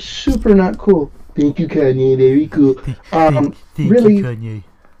 Super not cool. Thank you, Kanye. Very cool. Thank really, you, Kanye.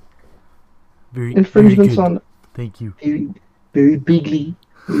 Very, infringements very good. on Thank you. very bigly.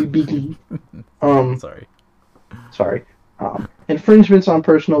 Sorry. Sorry. Infringements on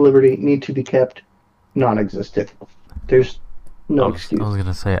personal liberty need to be kept non-existent. There's no excuse. I was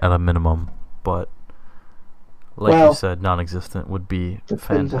gonna say at a minimum, but like Well, you said, non-existent would be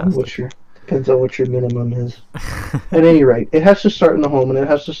Depends fantastic. on what your minimum is. At any rate, it has to start in the home, and it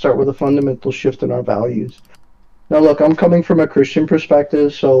has to start with a fundamental shift in our values. Now, look, I'm coming from a Christian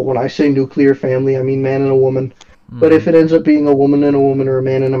perspective, so when I say nuclear family, I mean man and a woman. But if it ends up being a woman and a woman or a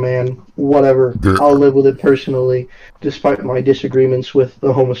man and a man, whatever, I'll live with it personally, despite my disagreements with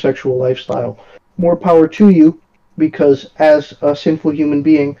the homosexual lifestyle. More power to you, because as a sinful human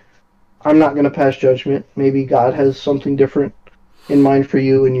being, I'm not going to pass judgment. Maybe God has something different in mind for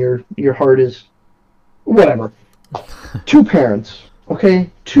you, and your heart is whatever. Two parents, okay?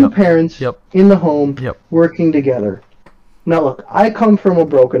 Two Yep. parents Yep. in the home Yep. working together. Now, look, I come from a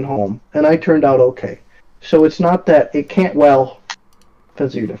broken home, and I turned out okay. So it's not that it can't, well,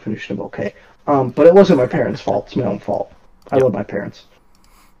 depends on your definition of okay. But it wasn't my parents' fault. It's my own fault. I Yep. love my parents.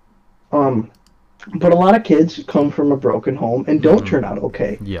 But a lot of kids come from a broken home and don't turn out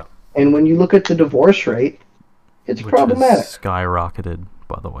okay. Yeah. And when you look at the divorce rate, it's Which problematic. has skyrocketed,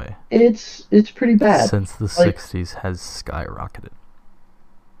 by the way. It's pretty bad. Since the Like- 60s has skyrocketed.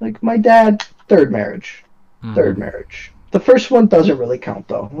 Like my dad, third marriage. Third marriage. The first one doesn't really count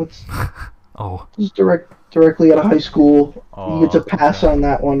though. It's Oh, directly out of high school. Oh, You get to pass okay. on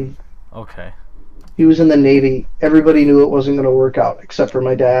that one. okay. He was in the Navy. Everybody knew it wasn't going to work out except for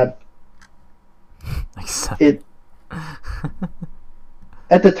my dad. Except It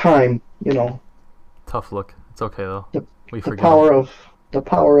at the time, you know, tough look. It's okay though. We the forgive. power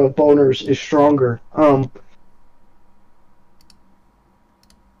of boners is stronger.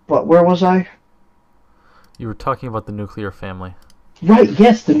 But where was I? You were talking about the nuclear family. Right,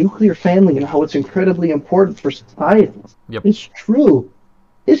 yes, the nuclear family and how it's incredibly important for society. Yep. It's true.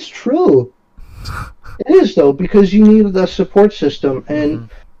 It's true. It is, though, because you need the support system, and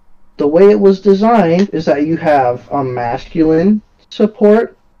the way it was designed is that you have a masculine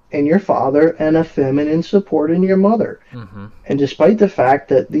support in your father and a feminine support in your mother. Mm-hmm. And despite the fact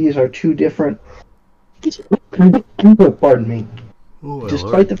that these are two different... Pardon me.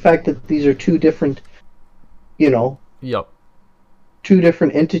 Despite the fact that these are two different, you know, Yep. two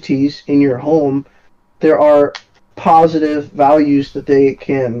different entities in your home, there are positive values that they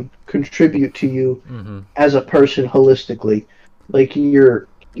can contribute to you as a person holistically. Like your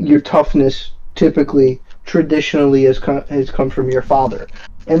toughness typically traditionally has come from your father.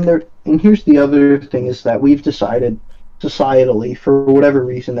 And here's the other thing is that we've decided societally for whatever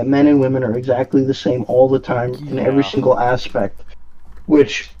reason that men and women are exactly the same all the time in every single aspect,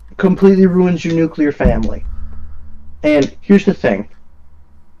 which completely ruins your nuclear family. And here's the thing.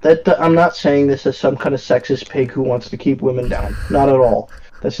 I'm not saying this as some kind of sexist pig who wants to keep women down. Not at all.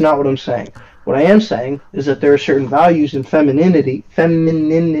 That's not what I'm saying. What I am saying is that there are certain values in femininity,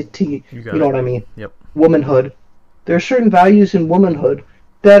 you know what I mean? Yep. Womanhood. There are certain values in womanhood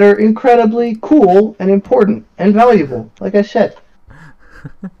that are incredibly cool and important and valuable. Like I said,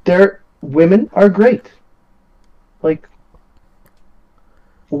 women are great. Like,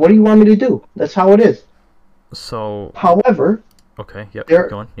 what do you want me to do? That's how it is. So. However. Okay. Yep. There- Keep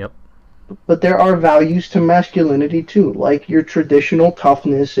going. Yep. But there are values to masculinity too, like your traditional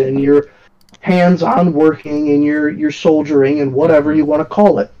toughness and your hands-on working and your soldiering and whatever you want to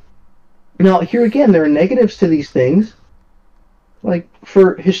call it. Now, here again, there are negatives to these things. Like,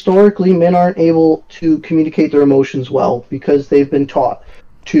 historically, men aren't able to communicate their emotions well because they've been taught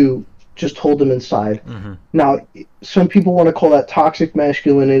to just hold them inside. Now, some people want to call that toxic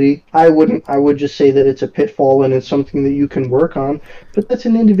masculinity. I wouldn't. I would just say that it's a pitfall and it's something that you can work on, but that's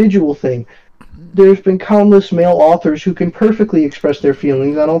an individual thing. There's been countless male authors who can perfectly express their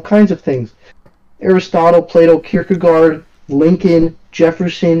feelings on all kinds of things. Aristotle, Plato, Kierkegaard, Lincoln,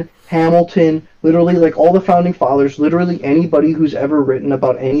 Jefferson, Hamilton, literally like all the founding fathers, literally anybody who's ever written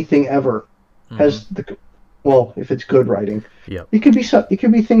about anything ever has well, if it's good writing. Yep. It could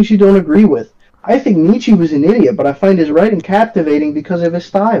be things you don't agree with. I think Nietzsche was an idiot, but I find his writing captivating because of his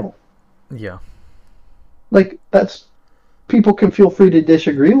style. Yeah. Like, people can feel free to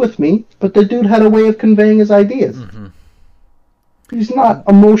disagree with me, but the dude had a way of conveying his ideas. He's not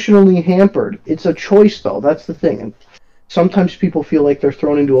emotionally hampered. It's a choice, though. That's the thing. And sometimes people feel like they're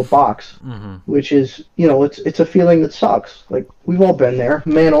thrown into a box, which is, it's a feeling that sucks. Like, we've all been there,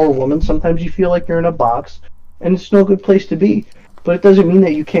 man or woman. Sometimes you feel like you're in a box, and it's no good place to be. But it doesn't mean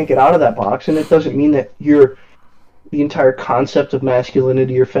that you can't get out of that box, and it doesn't mean that the entire concept of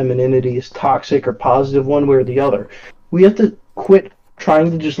masculinity or femininity is toxic or positive one way or the other. We have to quit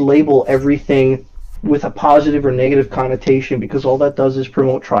trying to just label everything with a positive or negative connotation, because all that does is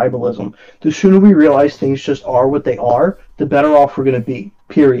promote tribalism. The sooner we realize things just are what they are, the better off we're going to be,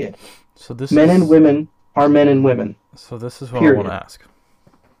 period. So Men and women are men and women. So this is what I want to ask.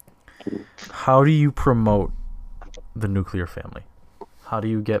 How do you promote the nuclear family? How do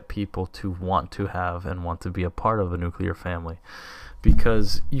you get people to want to have and want to be a part of a nuclear family?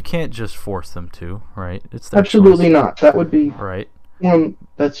 Because you can't just force them to, right? It's their Absolutely choice. not. That would be Right.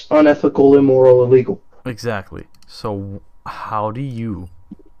 That's unethical, immoral, illegal. Exactly. So how do you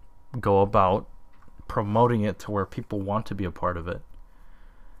go about promoting it to where people want to be a part of it,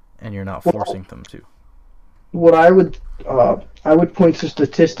 and you're not forcing them to? What I would point to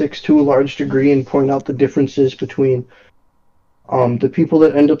statistics to a large degree and point out the differences between The people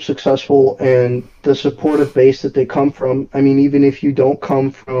that end up successful and the supportive base that they come from. I mean, even if you don't come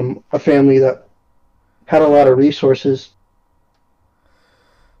from a family that had a lot of resources.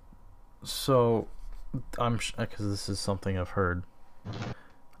 So, because this is something I've heard.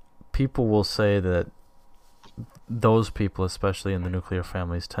 People will say that those people, especially in the nuclear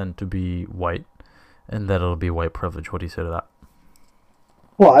families, tend to be white, and that it'll be white privilege. What do you say to that?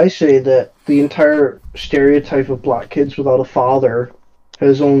 Well, I say that the entire stereotype of black kids without a father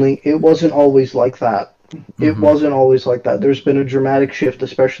it wasn't always like that. It Mm-hmm. wasn't always like that. There's been a dramatic shift,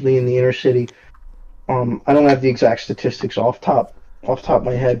 especially in the inner city. I don't have the exact statistics off top of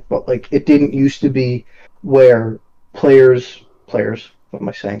my head, but like it didn't used to be where players, what am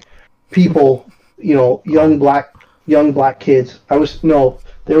I saying? People, Oh, young black kids. I was no,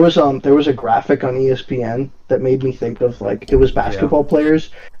 there was a graphic on ESPN that made me think of like it was yeah. basketball players,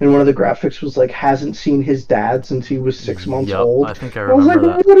 and one of the graphics was like hasn't seen his dad since he was 6 months Yep. old. I think I And I was like,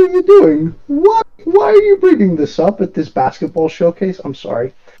 remember that. what are you doing? What? Why are you bringing this up at this basketball showcase? I'm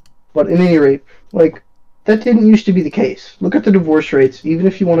sorry. But at any rate, like that didn't used to be the case. Look at the divorce rates. Even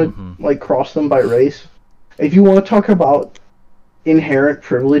if you want Mm-hmm. to like cross them by race, if you want to talk about inherent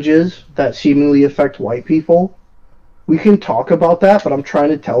privileges that seemingly affect white people, we can talk about that. But I'm trying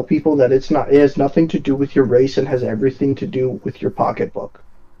to tell people that it's not. It has nothing to do with your race and has everything to do with your pocketbook.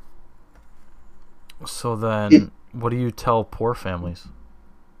 So It then, what do you tell poor families?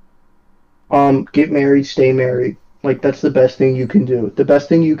 Get married, stay married. Like that's the best thing you can do. The best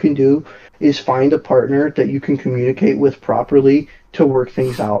thing you can do is find a partner that you can communicate with properly to work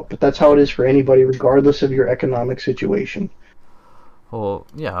things out. But that's how it is for anybody, regardless of your economic situation. Well,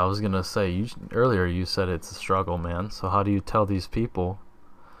 yeah, I was gonna say earlier. You said it's a struggle, man. So how do you tell these people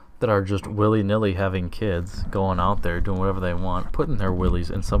that are just willy nilly having kids, going out there doing whatever they want, putting their willies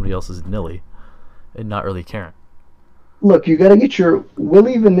in somebody else's nilly, and not really caring? Look, you got to get your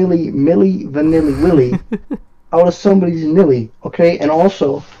willy vanilly milly vanilly willy out of somebody's nilly, okay? And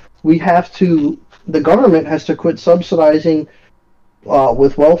also, we have to. The government has to quit subsidizing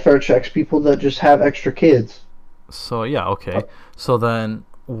with welfare checks people that just have extra kids. So yeah, Uh, okay. So then,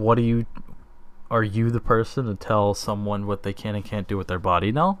 what do you? Are you the person to tell someone what they can and can't do with their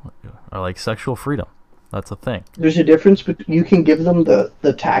body now? Or like sexual freedom? That's a thing. There's a difference, but you can give them the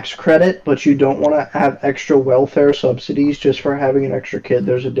tax credit, but you don't want to have extra welfare subsidies just for having an extra kid.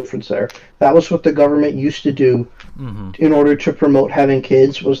 There's a difference there. That was what the government used to do Mm-hmm. in order to promote having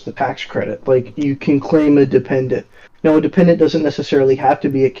kids was the tax credit. Like you can claim a dependent. Now, a dependent doesn't necessarily have to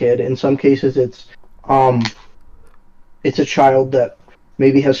be a kid. In some cases, um, it's a child that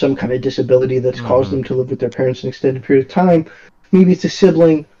maybe has some kind of disability that's caused Mm-hmm. them to live with their parents an extended period of time. Maybe it's a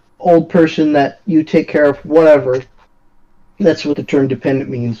sibling, old person that you take care of, whatever. That's what the term dependent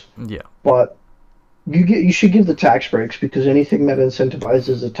means. Yeah. But you should give the tax breaks because anything that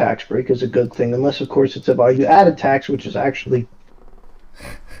incentivizes a tax break is a good thing, unless of course it's a value added tax, which is actually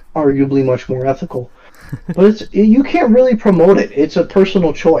arguably much more ethical. But you can't really promote it. It's a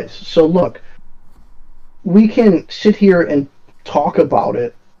personal choice. So look, we can sit here and talk about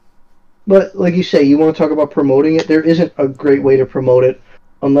it, but like you say, you want to talk about promoting it. There isn't a great way to promote it,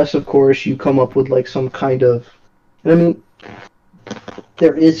 unless of course you come up with like some kind of. I mean,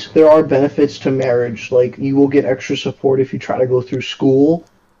 there are benefits to marriage. Like you will get extra support if you try to go through school,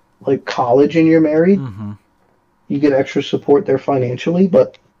 like college, and you're married. Mm-hmm. You get extra support there financially,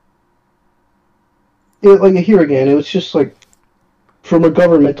 but like here again, it was just like from a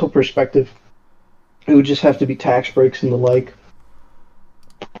governmental perspective, it would just have to be tax breaks and the like.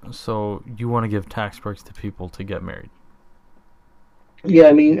 So you want to give tax breaks to people to get married? Yeah,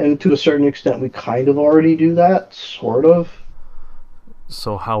 I mean, and to a certain extent, we kind of already do that, sort of.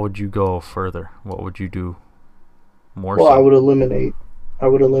 So how would you go further? What would you do more Well, so? I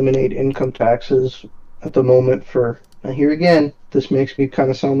would eliminate income taxes at the moment for. And here again, this makes me kind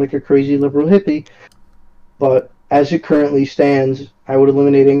of sound like a crazy liberal hippie, but as it currently stands, I would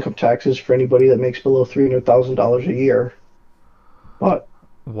eliminate income taxes for anybody that makes below $300,000 a year. But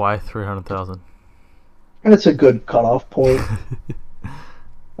Why 300,000? that's a good cutoff point.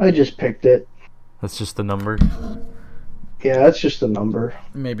 I just picked it. That's just the number. Yeah, that's just a number.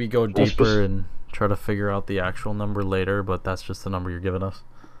 Maybe go deeper and try to figure out the actual number later, but that's just the number you're giving us.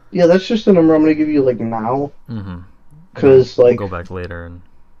 Yeah, that's just the number I'm gonna give you like now, Mm-hmm. because We'll like go back later and.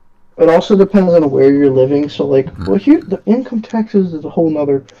 it also depends on where you're living. So like, well, Mm-hmm. here the income taxes is a whole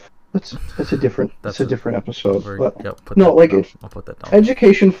nother. That's That's a a different episode. very, But yep. Put no, that like down. it, I'll put that down.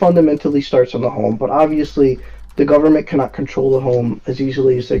 education fundamentally starts in the home, but obviously the government cannot control the home as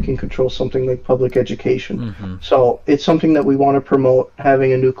easily as they can control something like public education. Mm-hmm. So it's something that we want to promote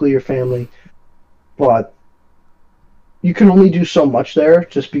having a nuclear family, but you can only do so much there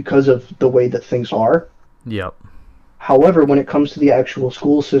just because of the way that things are. Yep. However, when it comes to the actual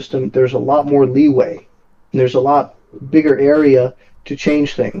school system, there's a lot more leeway. There's a lot bigger area to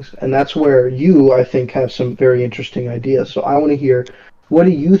change things. And that's where you, I think, have some very interesting ideas. So I want to hear, what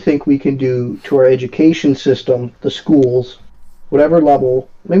do you think we can do to our education system, the schools, whatever level,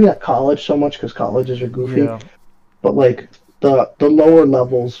 maybe not college so much because colleges are goofy, Yeah. but like the lower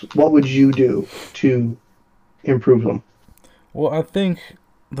levels, what would you do to improve them? Well, I think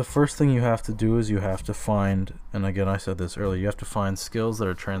the first thing you have to do is you have to find, and again, I said this earlier, you have to find skills that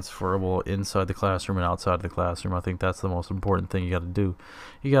are transferable inside the classroom and outside the classroom. I think that's the most important thing you got to do.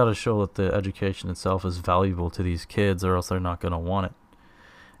 You got to show that the education itself is valuable to these kids, or else they're not going to want it.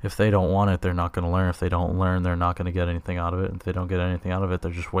 If they don't want it, they're not going to learn. If they don't learn, they're not going to get anything out of it. If they don't get anything out of it,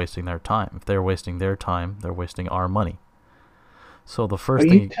 they're just wasting their time. If they're wasting their time, they're wasting our money. So the Are first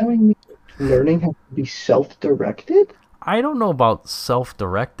you thing, telling me learning has to be self-directed? I don't know about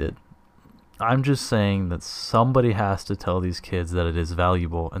self-directed. I'm just saying that somebody has to tell these kids that it is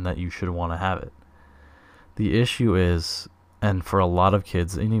valuable and that you should want to have it. The issue is, and for a lot of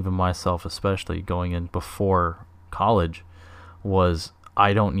kids, and even myself especially, going in before college, was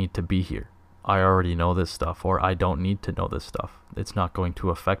I don't need to be here. I already know this stuff, or I don't need to know this stuff. It's not going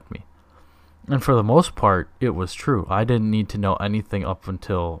to affect me. And for the most part, it was true. I didn't need to know anything up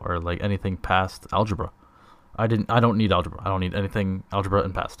until, or like anything past algebra. I don't need algebra. I don't need anything algebra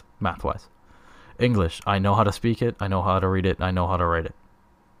and past, math-wise. English, I know how to speak it, I know how to read it, I know how to write it.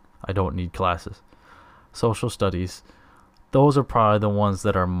 I don't need classes. Social studies, those are probably the ones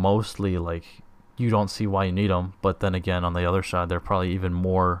that are mostly like, you don't see why you need them, but then again, on the other side, they're probably even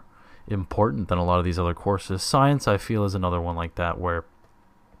more important than a lot of these other courses. Science, I feel, is another one like that, where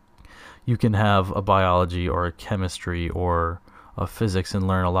you can have a biology or a chemistry or a physics and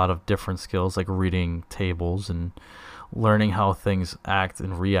learn a lot of different skills, like reading tables and learning how things act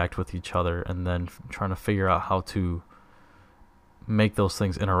and react with each other, and then trying to figure out how to make those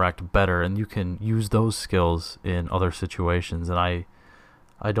things interact better. And you can use those skills in other situations. And I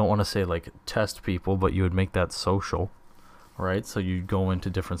don't want to say like test people, but you would make that social, right? So you go into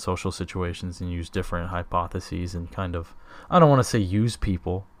different social situations and use different hypotheses and kind of, I don't want to say use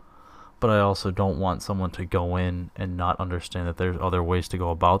people, but I also don't want someone to go in and not understand that there's other ways to go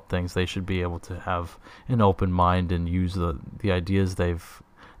about things. They should be able to have an open mind and use the ideas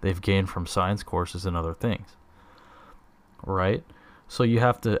they've gained from science courses and other things, right? So you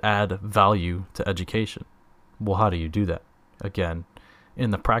have to add value to education. Well, how do you do that? Again,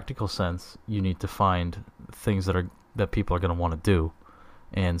 in the practical sense, you need to find things that people are going to want to do.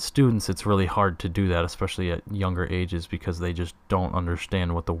 And students, it's really hard to do that, especially at younger ages, because they just don't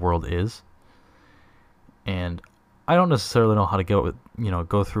understand what the world is. And I don't necessarily know how to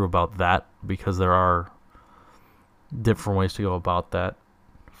go through about that, because there are different ways to go about that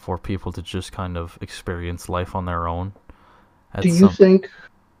for people to just kind of experience life on their own. Do you think,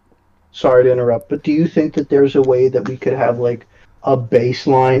 sorry to interrupt, but do you think that there's a way that we could have like a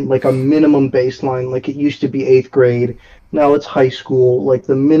baseline, like a minimum baseline, like it used to be eighth grade, now it's high school, like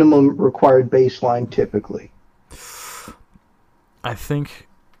the minimum required baseline typically? I think,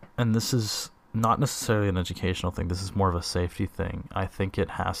 and this is not necessarily an educational thing, this is more of a safety thing. I think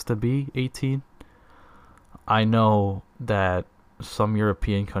it has to be 18. I know that some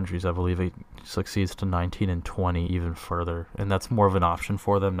European countries, I believe it succeeds to 19 and 20, even further, and that's more of an option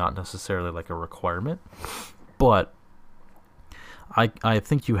for them, not necessarily like a requirement. But I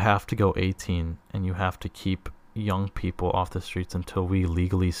think you have to go 18, and you have to keep young people off the streets until we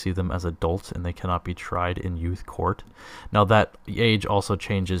legally see them as adults and they cannot be tried in youth court. Now that age also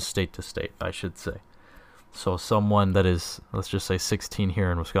changes state to state, I should say. So someone that is, let's just say 16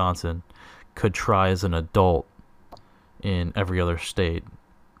 here in Wisconsin, could try as an adult in every other state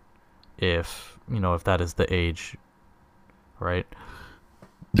if that is the age, right?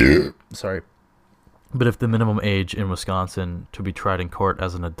 Sorry. But if the minimum age in Wisconsin to be tried in court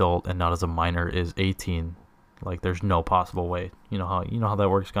as an adult and not as a minor is 18, like there's no possible way. You know how that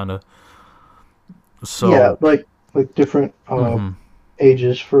works, kind of. So yeah, like different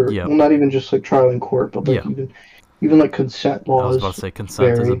ages for, Yep. well, not even just like trial in court, but like even like consent I was laws about to say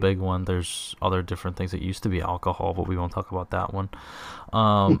consent is a vary. big one. There's other different things. It used to be alcohol, but we won't talk about that one.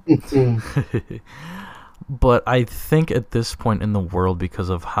 But I think at this point in the world, because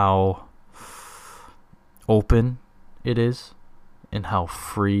of how open it is and how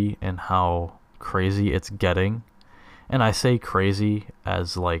free and how crazy it's getting, and I say crazy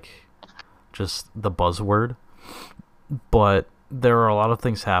as like just the buzzword, but there are a lot of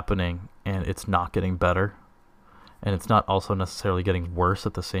things happening and it's not getting better, and it's not also necessarily getting worse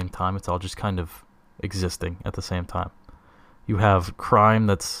at the same time. It's all just kind of existing at the same time. You have crime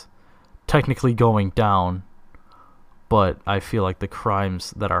that's technically going down, but I feel like the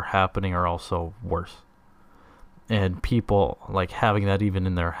crimes that are happening are also worse. And people, like, having that even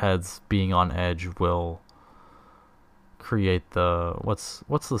in their heads, being on edge, will create the what's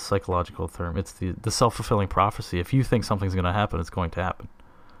the psychological term? It's the self-fulfilling prophecy. If you think something's going to happen, it's going to happen.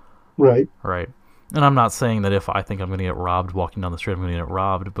 Right. Right. And I'm not saying that if I think I'm going to get robbed walking down the street, I'm going to get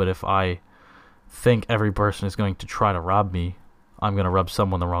robbed. But if I think every person is going to try to rob me, I'm going to rub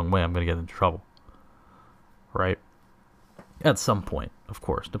someone the wrong way. I'm going to get into trouble. Right? At some point, of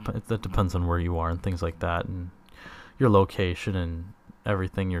course. That depends on where you are and things like that, and your location and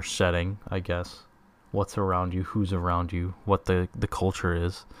everything you're setting, I guess. What's around you, who's around you, what the culture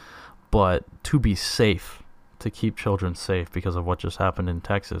is. But to be safe, to keep children safe because of what just happened in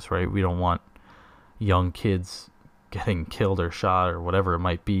Texas, right? We don't want young kids getting killed or shot or whatever it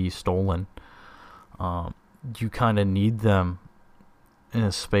might be, stolen. You kind of need them in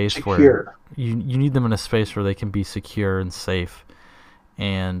a space secure. Where you need them in a space where they can be secure and safe.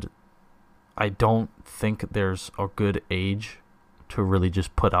 And I don't think there's a good age to really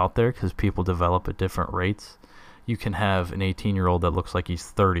just put out there, because people develop at different rates. You can have an 18-year-old that looks like he's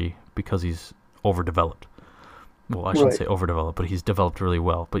 30 because he's overdeveloped. Well, I shouldn't say overdeveloped, but he's developed really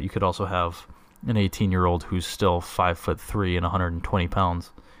well. But you could also have an 18-year-old who's still 5'3" and 120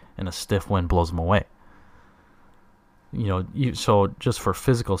 pounds, and a stiff wind blows him away. So just for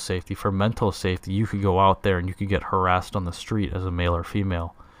physical safety, for mental safety, you could go out there and you could get harassed on the street as a male or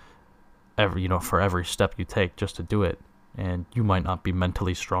female. For every step you take just to do it, and you might not be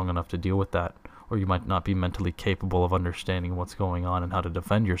mentally strong enough to deal with that, or you might not be mentally capable of understanding what's going on and how to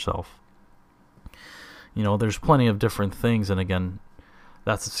defend yourself. There's plenty of different things, and again,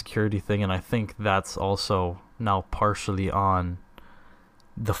 that's a security thing, and I think that's also now partially on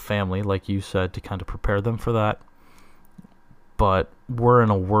the family, like you said, to kind of prepare them for that. But we're in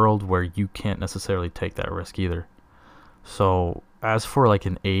a world where you can't necessarily take that risk either. So as for like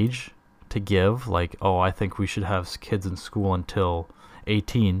an age to give, like, oh, I think we should have kids in school until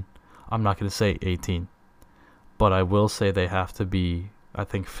 18, I'm not going to say 18. But I will say they have to be, I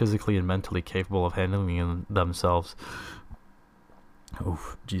think, physically and mentally capable of handling themselves.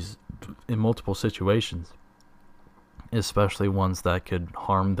 In multiple situations, especially ones that could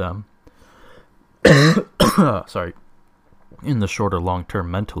harm them. Sorry. In the short or long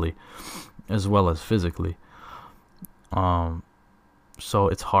term, mentally as well as physically. So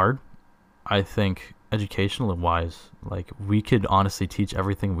it's hard. I think educational wise, like, we could honestly teach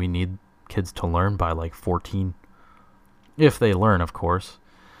everything we need kids to learn by like 14, if they learn, of course.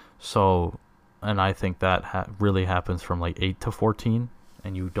 So, and I think that really happens from like 8 to 14,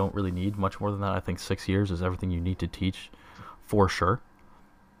 and you don't really need much more than that. I think 6 years is everything you need to teach, for sure.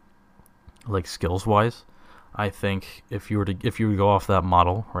 Like, skills wise, I think if you were to go off that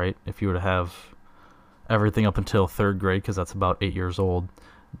model, right? If you were to have everything up until 3rd grade, because that's about 8 years old,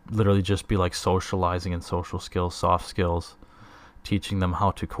 literally just be like socializing and social skills, soft skills, teaching them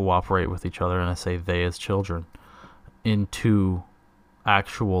how to cooperate with each other, and I say they as children, into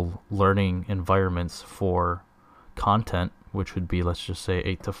actual learning environments for content, which would be, let's just say,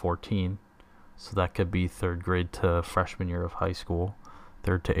 8 to 14. So that could be 3rd grade to freshman year of high school,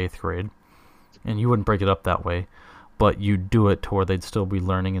 3rd to 8th grade. And you wouldn't break it up that way, but you'd do it to where they'd still be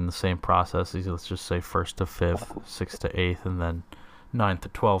learning in the same processes. Let's just say 1st to 5th, 6th to 8th, and then 9th to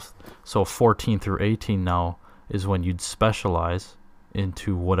 12th. So 14 through 18 now is when you'd specialize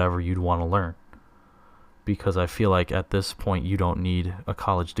into whatever you'd want to learn. Because I feel like at this point you don't need a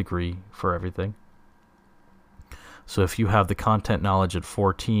college degree for everything. So if you have the content knowledge at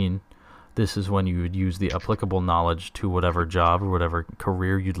 14, this is when you would use the applicable knowledge to whatever job or whatever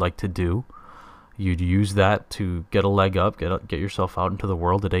career you'd like to do. You'd use that to get a leg up, get yourself out into the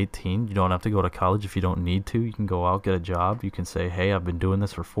world at 18. You don't have to go to college if you don't need to. You can go out, get a job. You can say, hey, I've been doing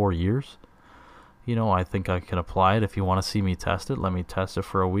this for 4 years. I think I can apply it. If you want to see me test it, let me test it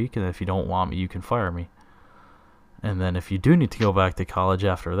for a week. And if you don't want me, you can fire me. And then if you do need to go back to college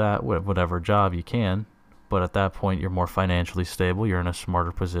after that, whatever job you can. But at that point, you're more financially stable. You're in a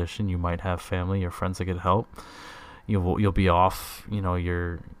smarter position. You might have family or friends that could help. You'll be off,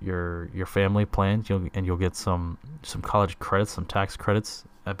 your family plans. You'll get some college credits, some tax credits.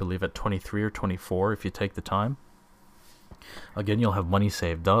 I believe at 23 or 24 if you take the time. Again, you'll have money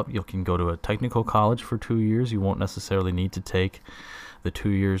saved up. You can go to a technical college for 2 years. You won't necessarily need to take the 2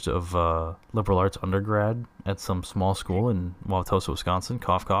 years of liberal arts undergrad at some small school in Wauwatosa, Wisconsin.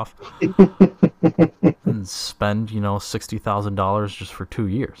 Cough, cough. And spend, $60,000 just for 2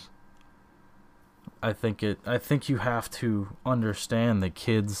 years. I think you have to understand that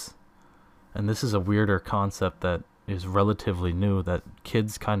kids, and this is a weirder concept that is relatively new, that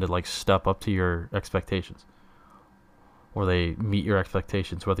kids kind of like step up to your expectations, or they meet your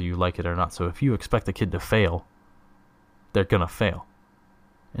expectations whether you like it or not. So if you expect a kid to fail, they're gonna fail,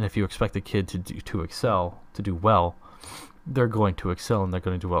 and if you expect a kid to excel, to do well, they're going to excel and they're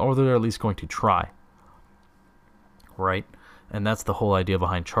going to do well, or they're at least going to try, right? And that's the whole idea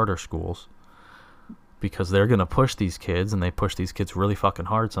behind charter schools, because they're going to push these kids, and they push these kids really fucking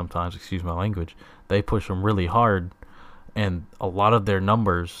hard sometimes, excuse my language. They push them really hard, and a lot of their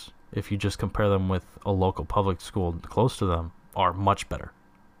numbers, if you just compare them with a local public school close to them, are much better,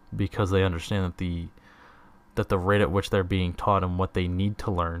 because they understand that the rate at which they're being taught and what they need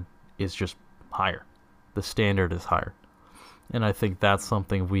to learn is just higher. The standard is higher. And I think that's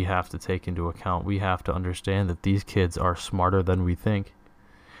something we have to take into account. We have to understand that these kids are smarter than we think,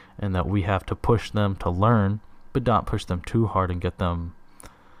 and that we have to push them to learn, but not push them too hard and get them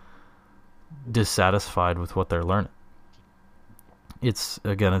dissatisfied with what they're learning. It's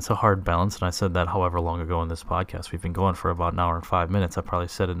a hard balance, and I said that however long ago in this podcast. We've been going for about an hour and 5 minutes. I probably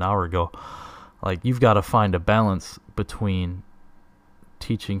said it an hour ago. Like, you've got to find a balance between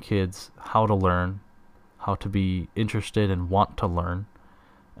teaching kids how to learn, how to be interested and want to learn,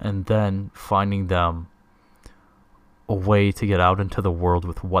 and then finding them a way to get out into the world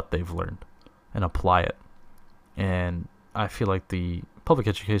with what they've learned and apply it. And I feel like the public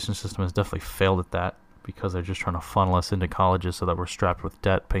education system has definitely failed at that, because they're just trying to funnel us into colleges so that we're strapped with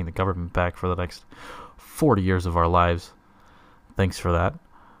debt, paying the government back for the next 40 years of our lives. Thanks for that.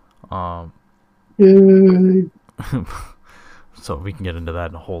 So we can get into that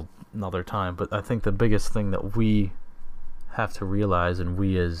in a whole another time, but I think the biggest thing that we have to realize, and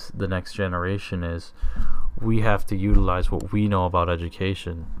we as the next generation, is we have to utilize what we know about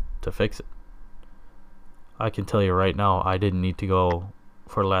education to fix it. I can tell you right now, I didn't need to go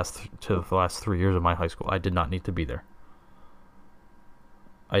for the last 3 years of my high school. I did not need to be there.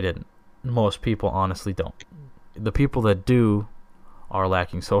 I didn't. Most people honestly don't. The people that do are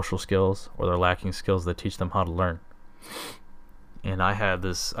lacking social skills, or they're lacking skills that teach them how to learn. And I had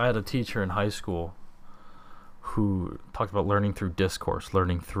a teacher in high school who talked about learning through discourse,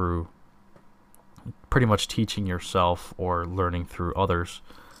 learning through pretty much teaching yourself or learning through others,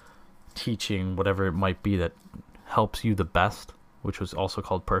 teaching whatever it might be that helps you the best, which was also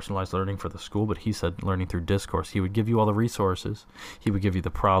called personalized learning for the school. But he said learning through discourse. He would give you all the resources. He would give you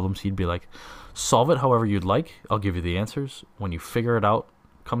the problems. He'd be like, solve it however you'd like. I'll give you the answers. When you figure it out,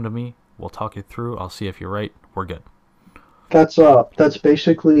 come to me. We'll talk it through. I'll see if you're right. We're good. That's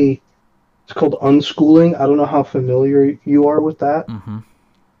basically, it's called unschooling. I don't know how familiar you are with that. Mm-hmm.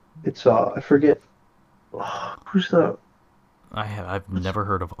 It's I forget who's the. I've never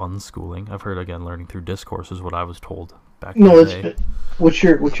heard of unschooling. I've heard, again, learning through discourse is what I was told back in the day. What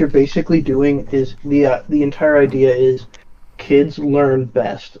you're basically doing is the entire idea is kids learn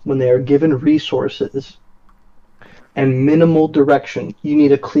best when they are given resources and minimal direction. You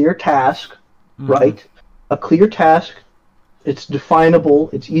need a clear task, right? A clear task. It's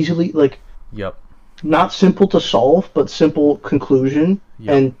definable. It's easily, Yep. Not simple to solve, but simple conclusion.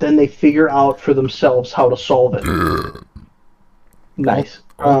 Yep. And then they figure out for themselves how to solve it. Nice.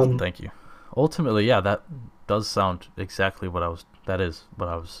 Thank you. Ultimately, yeah, that does sound exactly what I was. That is what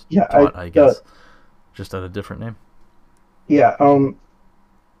I was taught, I guess, just at a different name. Yeah.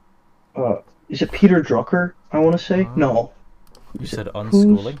 Is it Peter Drucker? I want to say no. You said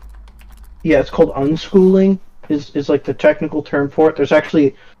unschooling. Yeah, it's called unschooling. Is like the technical term for it. There's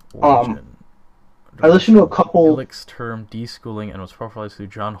actually I listened to a couple. Alex term deschooling, and was popularized through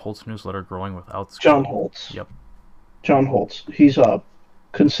John Holt's newsletter Growing Without School. John Holtz. Yep. John Holtz. He's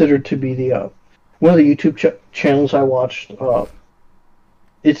considered to be the one of the YouTube channels I watched.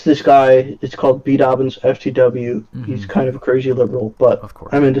 It's this guy. It's called B. Dobbins FTW. Mm-hmm. He's kind of a crazy liberal, but of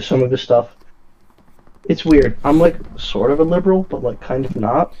course. I'm into some of his stuff. It's weird. I'm like sort of a liberal, but like kind of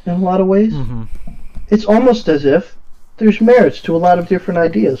not in a lot of ways. Mm-hmm. It's almost as if there's merits to a lot of different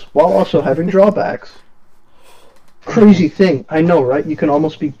ideas while also having drawbacks. Crazy thing. I know, right? You can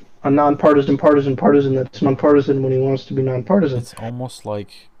almost be a nonpartisan partisan that's nonpartisan when he wants to be nonpartisan. It's almost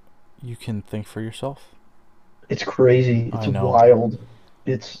like you can think for yourself. It's crazy. It's wild.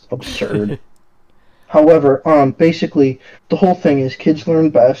 It's absurd. However, basically, the whole thing is kids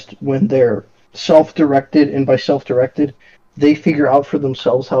learn best when they're self-directed, and by self-directed, they figure out for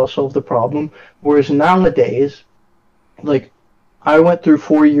themselves how to solve the problem. Whereas nowadays, like, I went through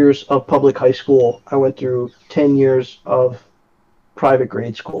 4 years of public high school. I went through 10 years of private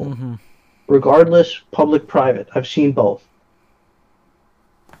grade school. Mm-hmm. Regardless, public, private, I've seen both.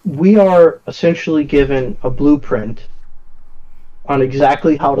 We are essentially given a blueprint on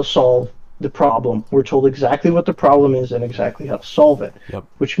exactly how to solve the problem. We're told exactly what the problem is and exactly how to solve it, Yep.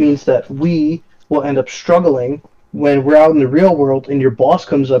 which means that we will end up struggling when we're out in the real world and your boss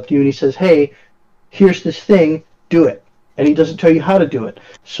comes up to you and he says, hey, here's this thing, do it. And he doesn't tell you how to do it.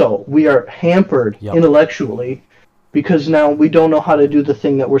 So we are hampered Yep. intellectually because now we don't know how to do the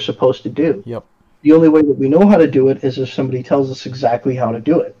thing that we're supposed to do. Yep. The only way that we know how to do it is if somebody tells us exactly how to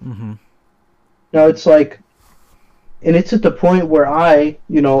do it. Mm-hmm. Now it's like, and it's at the point where I,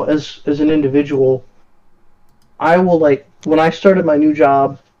 you know, as an individual, I will like, when I started my new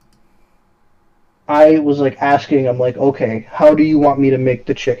job, I was like asking, I'm like, okay, how do you want me to make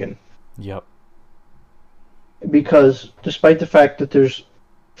the chicken? Yep. Because despite the fact that there's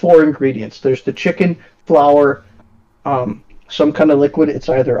 4 ingredients, there's the chicken, flour, some kind of liquid, it's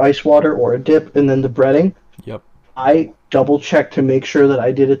either ice water or a dip, and then the breading. Yep. I double check to make sure that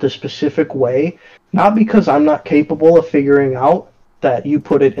I did it the specific way, not because I'm not capable of figuring out that you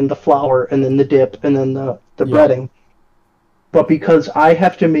put it in the flour and then the dip and then the breading, but because I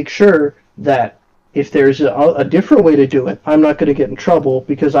have to make sure that if there's a different way to do it, I'm not going to get in trouble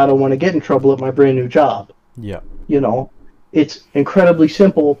because I don't want to get in trouble at my brand new job. Yeah. You know, it's incredibly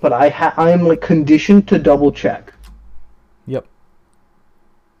simple, but I'm like conditioned to double check. Yep.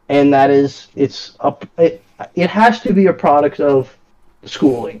 And that is, it has to be a product of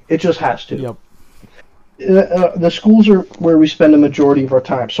schooling. It just has to. Yep. The schools are where we spend the majority of our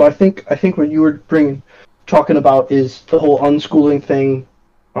time. So I think what you were talking about is the whole unschooling thing.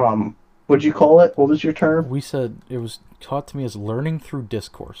 What'd you call it? What was your term? We said it was taught to me as learning through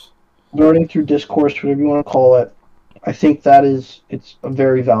discourse. Learning through discourse, whatever you want to call it. I think it's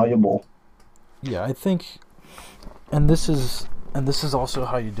very valuable. Yeah, I think, and this is also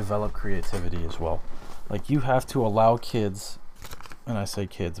how you develop creativity as well. Like, you have to allow kids, and I say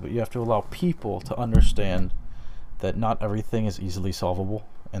kids, but you have to allow people to understand that not everything is easily solvable,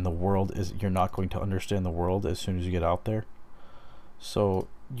 and you're not going to understand the world as soon as you get out there. So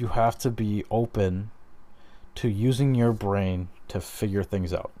you have to be open to using your brain to figure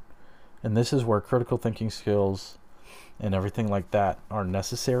things out. And this is where critical thinking skills and everything like that are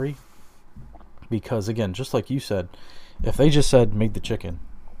necessary. Because, again, just like you said, if they just said, make the chicken,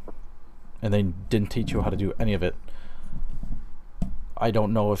 and they didn't teach you how to do any of it, I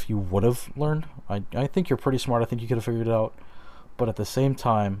don't know if you would have learned. I think you're pretty smart. I think you could have figured it out. But at the same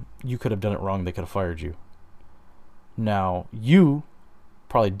time, you could have done it wrong. They could have fired you. Now, you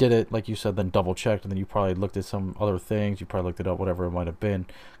probably did it, like you said, then double-checked, and then you probably looked at some other things. You probably looked it up, whatever it might have been.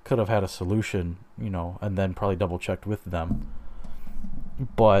 Could have had a solution, and then probably double-checked with them.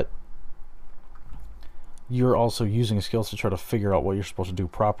 But you're also using skills to try to figure out what you're supposed to do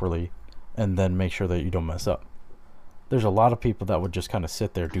properly and then make sure that you don't mess up. There's a lot of people that would just kind of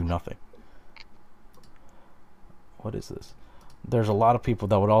sit there, do nothing. What is this? There's a lot of people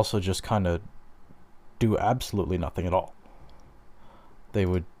that would also just kind of do absolutely nothing at all. They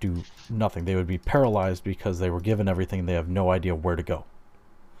would do nothing. They would be paralyzed because they were given everything and they have no idea where to go.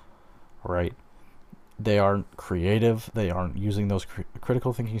 Right? They aren't creative. They aren't using those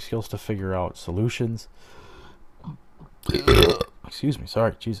critical thinking skills to figure out solutions. Excuse me.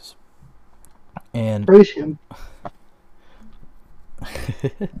 Sorry. Jesus. And praise him.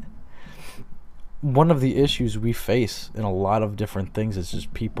 One of the issues we face in a lot of different things is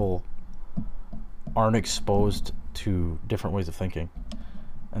just people aren't exposed to different ways of thinking.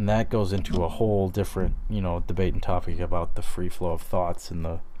 And that goes into a whole different, debate and topic about the free flow of thoughts and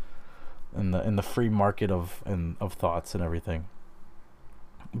the free market of thoughts and everything.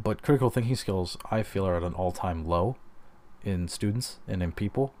 But critical thinking skills, I feel, are at an all-time low in students and in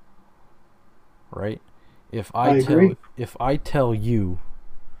people. Right? If I tell you,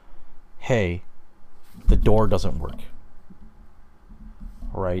 hey, the door doesn't work,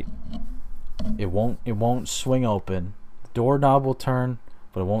 right? It won't swing open. The doorknob will turn,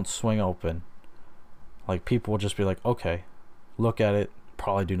 but it won't swing open. Like, people will just be like, okay, look at it,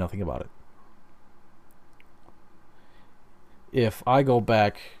 probably do nothing about it. If I go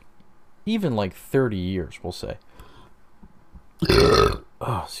back even like 30 years, we'll say,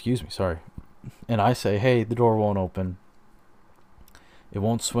 oh, excuse me, sorry. And I say, hey, the door won't open. It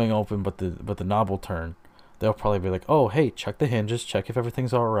won't swing open, but the knob will turn. They'll probably be like, oh, hey, check the hinges, check if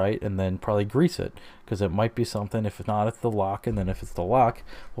everything's all right, and then probably grease it. Because it might be something. If not, it's the lock. And then if it's the lock,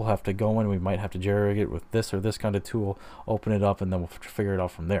 we'll have to go in. We might have to jerry rig it with this or this kind of tool, open it up, and then we'll figure it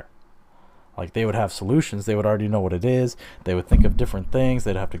out from there. Like, they would have solutions. They would already know what it is. They would think of different things.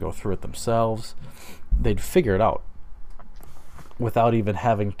 They'd have to go through it themselves. They'd figure it out without even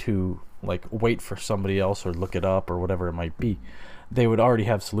having to wait for somebody else or look it up or whatever it might be. They would already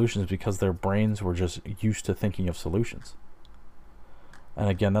have solutions because their brains were just used to thinking of solutions. And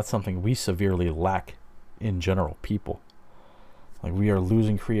again, that's something we severely lack in general, people. Like, we are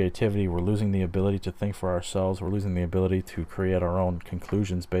losing creativity, we're losing the ability to think for ourselves, we're losing the ability to create our own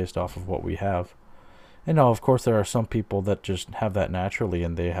conclusions based off of what we have. And now, of course, there are some people that just have that naturally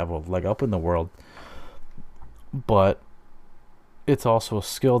and they have a leg up in the world. But it's also a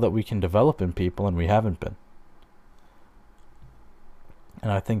skill that we can develop in people, and we haven't been.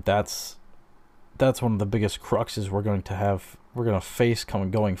 And I think that's one of the biggest cruxes we're going to face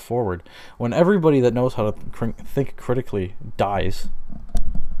going forward. When everybody that knows how to think critically dies,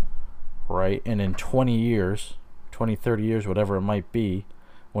 right? And in 20 years, 20, 30 years, whatever it might be,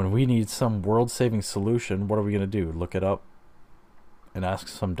 when we need some world-saving solution, what are we going to do? Look it up and ask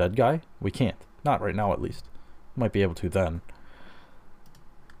some dead guy? We can't. Not right now, at least. Might be able to then.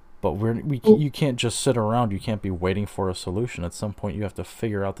 But you can't just sit around. You can't be waiting for a solution. At some point, you have to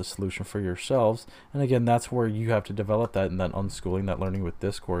figure out the solution for yourselves. And again, that's where you have to develop that, and that unschooling, that learning with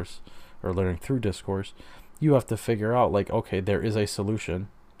discourse, or learning through discourse. You have to figure out, like, okay, there is a solution.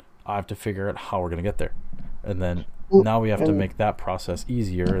 I have to figure out how we're going to get there. And then now we have to make that process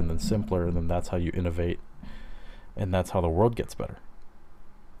easier and then simpler, and then that's how you innovate. And that's how the world gets better.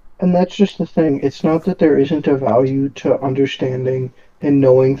 And that's just the thing. It's not that there isn't a value to understanding and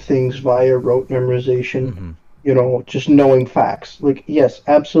knowing things via rote memorization, Mm-hmm. Just knowing facts. Like, yes,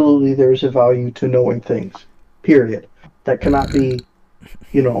 absolutely there is a value to knowing things, period. That cannot be,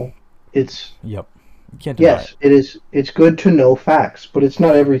 it's... Yep. You can't deny Yes, it is. It's good to know facts, but it's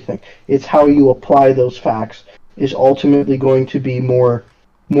not everything. It's how you apply those facts is ultimately going to be more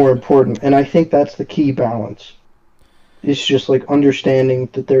important. And I think that's the key balance. It's just like understanding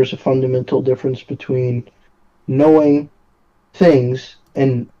that there's a fundamental difference between knowing things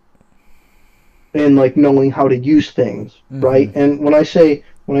and like knowing how to use things, right? And when I say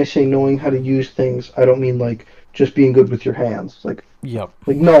knowing how to use things, I don't mean like just being good with your hands. Like, Yep.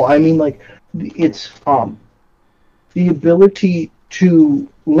 Like, no, I mean like it's the ability to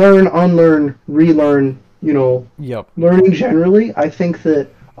learn, unlearn, relearn, Yep. learning generally. I think that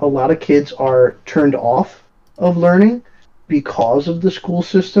a lot of kids are turned off of learning because of the school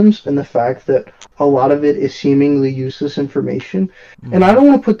systems and the fact that a lot of it is seemingly useless information. And I don't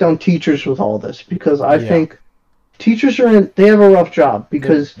want to put down teachers with all this, because I think teachers they have a rough job,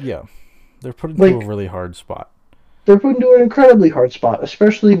 because they're put into a really hard spot. They're put into an incredibly hard spot,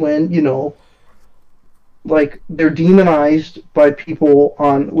 especially when, like, they're demonized by people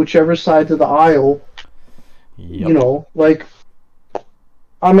on whichever side of the aisle. Yep. Like,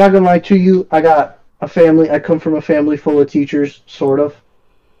 I'm not gonna lie to you, I come from a family full of teachers, sort of.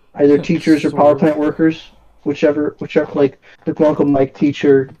 Either teachers or power plant workers, whichever, like my Uncle Mike,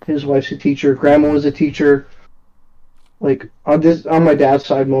 teacher, his wife's a teacher, grandma was a teacher. Like, on my dad's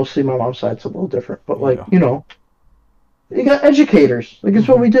side mostly, my mom's side's a little different, but like, you got educators. Like, it's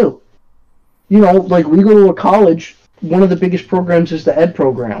what we do. Like, we go to a college, one of the biggest programs is the ed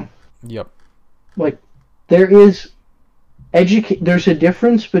program. Yep. Like, there's a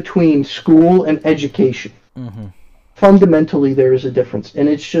difference between school and education. Mm-hmm. Fundamentally, there is a difference. And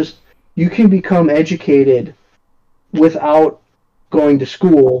it's just, you can become educated without going to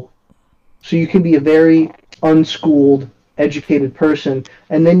school. So you can be a very unschooled, educated person,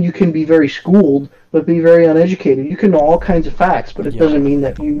 and then you can be very schooled, but be very uneducated. You can know all kinds of facts, but it doesn't mean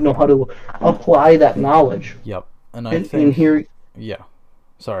that you know how to apply that knowledge. Yep. And I think... Yeah.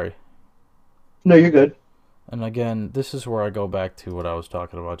 Sorry. No, you're good. And again, this is where I go back to what I was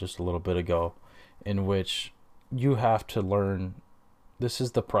talking about just a little bit ago, in which you have to learn. This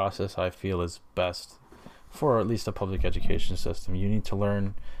is the process I feel is best for at least a public education system. You need to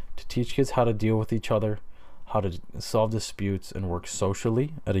learn to teach kids how to deal with each other, how to solve disputes, and work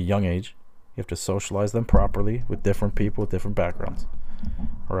socially at a young age. You have to socialize them properly with different people with different backgrounds.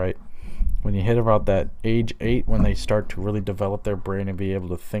 All right? When you hit about that age 8, when they start to really develop their brain and be able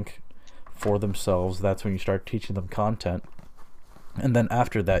to think for themselves, that's when you start teaching them content. And then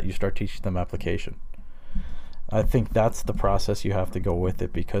after that, you start teaching them application. I think that's the process you have to go with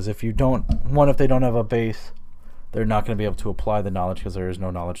it, because if they don't have a base, they're not going to be able to apply the knowledge, because there is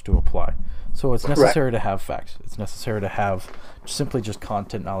no knowledge to apply. So it's necessary to have facts. It's necessary to have simply just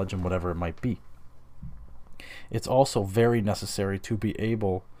content knowledge and whatever it might be. It's also very necessary to be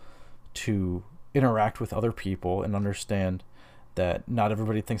able to interact with other people and understand that not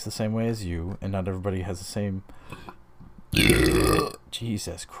everybody thinks the same way as you, and not everybody has the same...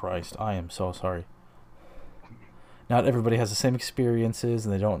 Jesus Christ, I am so sorry. Not everybody has the same experiences,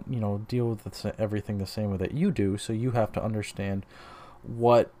 and they don't, deal with everything the same way that you do. So you have to understand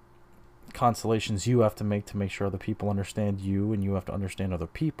what constellations you have to make sure other people understand you, and you have to understand other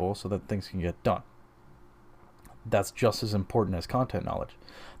people so that things can get done. That's just as important as content knowledge.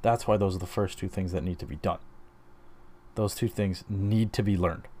 That's why those are the first two things that need to be done. Those two things need to be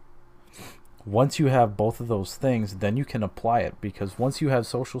learned. Once you have both of those things, then you can apply it, because once you have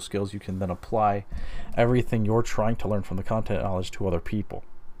social skills, you can then apply everything you're trying to learn from the content knowledge to other people.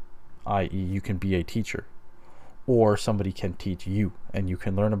 I.e., you can be a teacher, or somebody can teach you, and you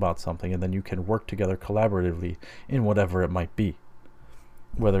can learn about something, and then you can work together collaboratively in whatever it might be.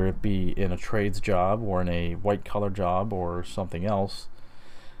 Whether it be in a trades job or in a white collar job or something else,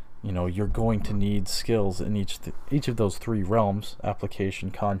 you know, you're going to need skills in each of those three realms: application,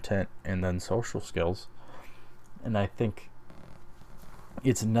 content, and then social skills. And I think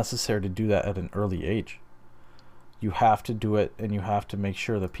it's necessary to do that at an early age. You have to do it, and you have to make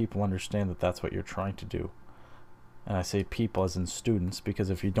sure that people understand that that's what you're trying to do. And I say people as in students,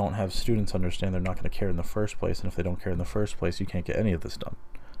 because if you don't have students understand, they're not going to care in the first place, and if they don't care in the first place, you can't get any of this done.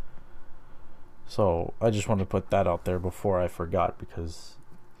 So I just wanted to put that out there before I forgot, because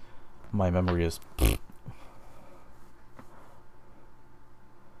my memory is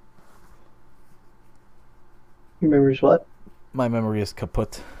Your memory's what? my memory is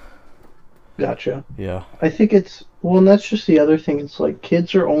kaput. Gotcha. Yeah. I think it's, well, and that's just the other thing. It's like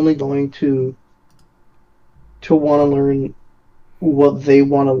kids are only going to want to learn what they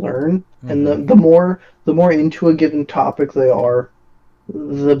want to learn, and the more into a given topic they are,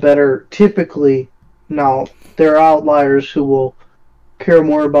 the better. Typically, now there are outliers who will care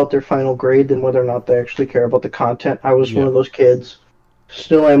more about their final grade than whether or not they actually care about the content. I was one of those kids.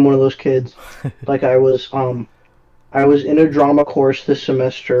 Still am one of those kids. Like I was in a drama course this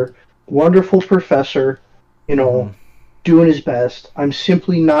semester. Wonderful professor, you know, doing his best. I'm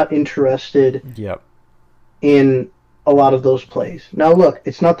simply not interested in a lot of those plays. Now look,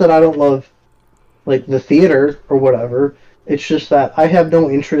 it's not that I don't love like the theater or whatever. It's just that I have no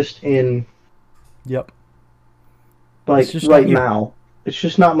interest in like right now. It's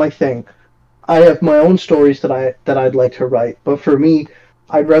just not my thing. I have my own stories that I'd like to write, but for me,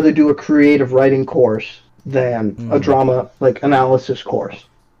 I'd rather do a creative writing course than a drama like analysis course.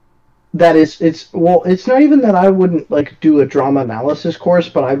 That is, it's not even that I wouldn't like do a drama analysis course,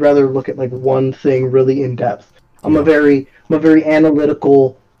 but I'd rather look at like one thing really in depth. I'm a very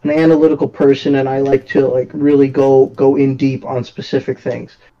analytical person, and I like to like really go in deep on specific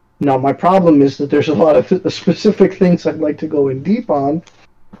things. Now my problem is that there's a lot of specific things I'd like to go in deep on,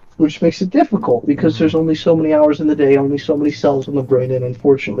 which makes it difficult because there's only so many hours in the day, only so many cells in the brain, and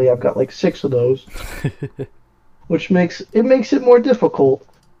unfortunately I've got like 6 of those, which makes it more difficult.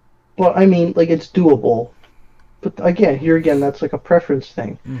 But I mean, like, it's doable. But again, that's like a preference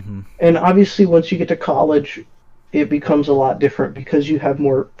thing. And obviously, once you get to college, it becomes a lot different because you have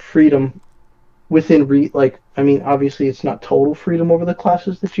more freedom within obviously, it's not total freedom over the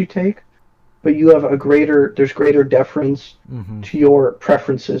classes that you take, but you have there's greater deference to your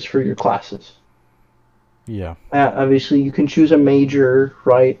preferences for your classes. Yeah. Obviously, you can choose a major,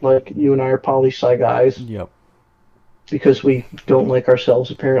 right? Like, you and I are poli-sci guys. Yep. Because we don't like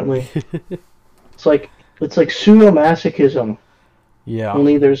ourselves, apparently. It's like pseudomasochism. Yeah.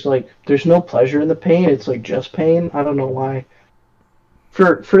 Only there's no pleasure in the pain. It's like just pain. I don't know why.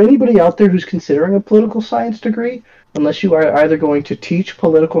 For anybody out there who's considering a political science degree, unless you are either going to teach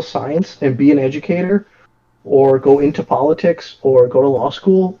political science and be an educator, or go into politics, or go to law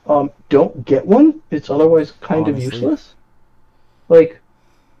school, don't get one. It's otherwise kind of useless. Like,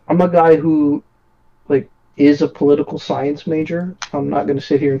 I'm a guy who, like, is a political science major. I'm not going to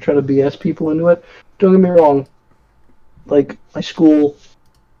sit here and try to BS people into it. Don't get me wrong. Like, my school,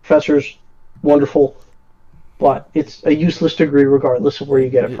 professors, wonderful. But it's a useless degree regardless of where you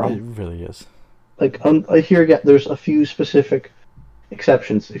get it from. It really is. Like, here again, there's a few specific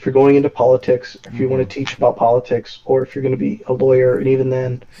exceptions. If you're going into politics, if you want to teach about politics, or if you're going to be a lawyer, and even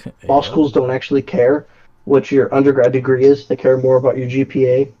then, law schools don't actually care what your undergrad degree is. They care more about your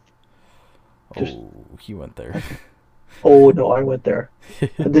GPA. He went there. Oh, no, I went there.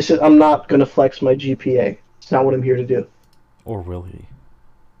 I'm not going to flex my GPA. It's not what I'm here to do. Or will he?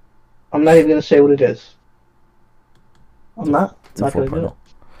 I'm not even going to say what it is. I'm not going to do it.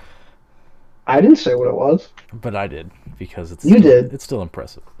 I didn't say what it was. But I did, because it's It's still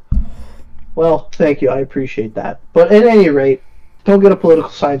impressive. Well, thank you. I appreciate that. But at any rate, don't get a political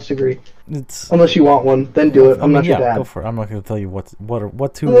science degree. Unless you want one, then do it. I'm not your dad. Go for it. I'm not going to tell you what to and or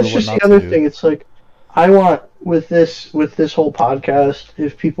what that's just not the other to do. thing. It's like, I want with this whole podcast,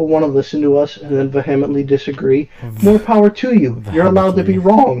 if people want to listen to us and then vehemently disagree, more power to you. You're allowed to be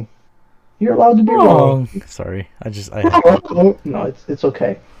wrong. You're allowed to be wrong. Sorry, No, it's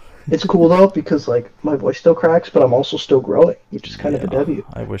okay. It's cool though, because like my voice still cracks, but I'm also still growing, which is kind of a W.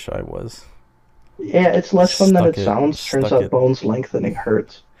 I wish I was. Yeah, it's less fun than Stuck it it, sounds. Turns stuck out it. bones lengthening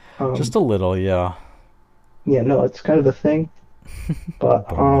hurts. Just Um, a little, yeah. yeah, no, it's kind of a thing. But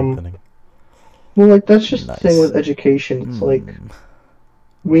Bone lengthening. well, like that's just the thing Nice. with education. It's like Hmm.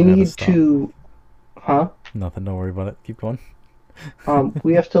 we I gotta need stop. to, huh? Nothing. Don't worry about it. Keep going.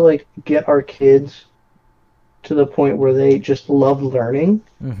 We have to like get our kids to the point where they just love learning.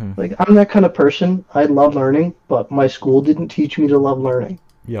 Mm-hmm. Like I'm that kind of person. I love learning, but my school didn't teach me to love learning.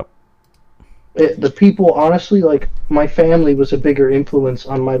 Yep. The people, honestly, like my family was a bigger influence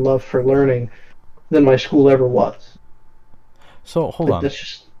on my love for learning than my school ever was. So hold Like on. that's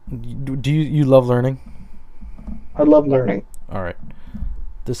just Do you love learning? I love learning. All right.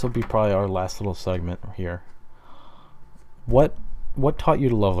 This will be probably our last little segment here. What what taught you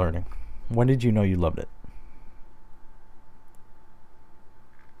to love learning? When did you know you loved it?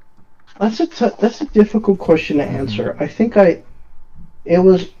 That's a difficult question to Mm-hmm. answer. I think I it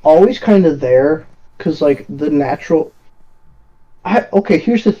was always kind of there because like the natural. Okay,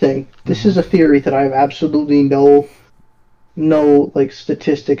 here's the thing. This Mm-hmm. is a theory that I have absolutely no like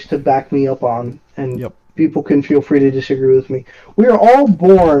statistics to back me up on, and Yep. people can feel free to disagree with me. We are all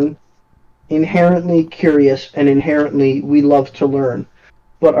born inherently curious and inherently we love to learn,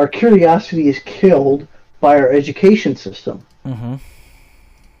 but our curiosity is killed by our education system. Mm-hmm.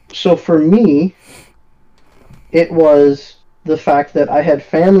 So for me, it was the fact that I had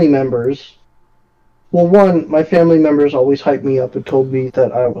family members. Well, one, my family members always hyped me up and told me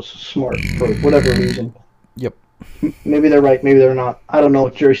that I was smart for whatever reason. Yep. Maybe they're right, maybe they're not. I don't know.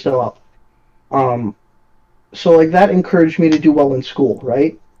 Jury's still out. Um, so like that encouraged me to do well in school,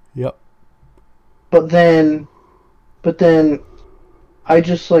 right? Yep. But then, but then I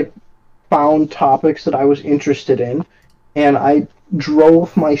just like found topics that I was interested in, and I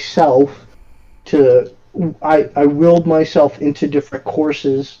drove myself to. I willed myself into different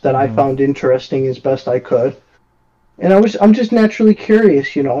courses that I Mm-hmm. found interesting as best I could, and I'm just naturally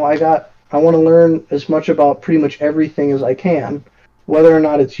curious. I want to learn as much about pretty much everything as I can. Whether or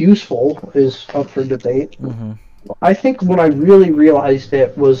not it's useful is up for debate. Mm-hmm. I think when I really realized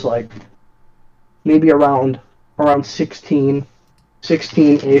it was like maybe around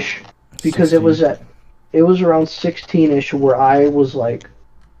 16-ish, because 16. it was around 16-ish where I was like,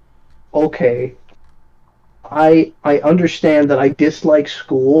 okay, I understand that I dislike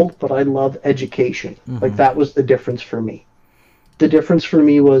school, but I love education. Like Mm-hmm. that was the difference for me. The difference for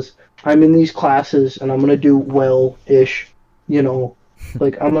me was I'm in these classes and I'm gonna do well-ish, you know,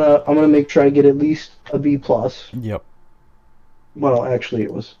 like I'm gonna make sure I get at least a B plus. Yep. Well, actually,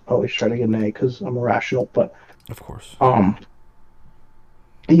 it was always try to get an A because I'm irrational, but Of course. um,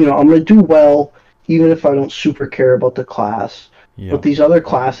 I'm gonna do well even if I don't super care about the class. But Yep. these other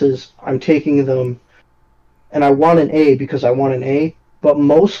classes, I'm taking them and I want an A because I want an A, but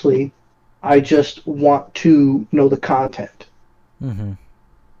mostly I just want to know the content. Mm-hmm.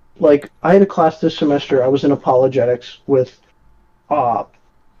 Like I had a class this semester. I was in apologetics with uh,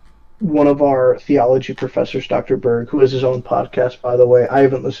 one of our theology professors, Dr. Berg, who has his own podcast, by the way. I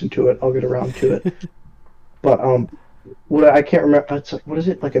haven't listened to it. I'll get around to it. But what I can't remember. It's like what is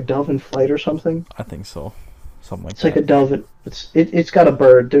it? Like a dove in flight or something? I think so. Something like It's like that. a dove. It's got a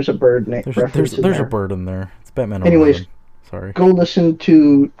bird. There's a bird reference in There's a there. bird in there. It's Batman and Anyways, Robin. Sorry. go listen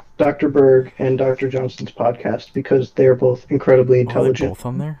to Dr. Berg and Dr. Johnston's podcast because they're both incredibly Are they intelligent. both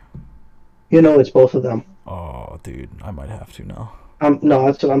on there? It's both of them. Oh, dude, I might have to now. No,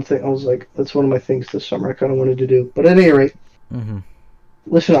 that's what I'm thinking. I was like, that's one of my things this summer I kind of wanted to do. But at any rate, Mm-hmm.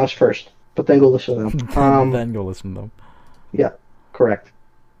 listen to us first, but then go listen to them. Then go listen to them. Yeah, correct.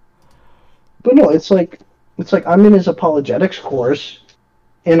 But no, it's like I'm in his apologetics course,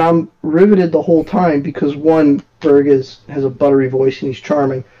 and I'm riveted the whole time because one, Berg has a buttery voice and he's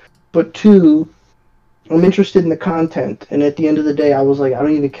charming, but two, I'm interested in the content. And at the end of the day, I was like, I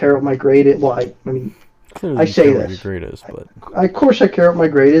don't even care what my grade is. Well, I mean, Clearly, I you say care what your this. grade is, but Of course, I care what my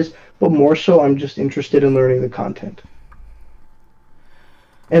grade is, but more so, I'm just interested in learning the content.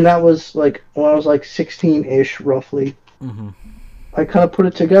 And that was like when I was like 16-ish, roughly. mm-hmm. I kind of put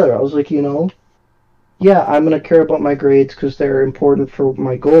it together. I was like, yeah, I'm gonna care about my grades because they're important for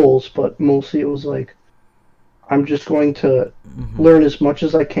my goals, but mostly it was like I'm just going to Mm-hmm. learn as much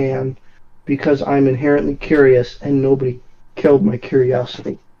as I can because I'm inherently curious and nobody killed my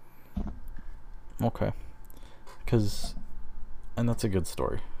curiosity. Okay. And that's a good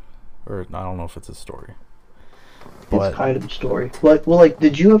story, or I don't know if it's a story, but It's kind of a story. Like,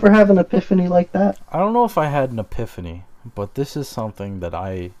 did you ever have an epiphany like that? I don't know if I had an epiphany, but this is something that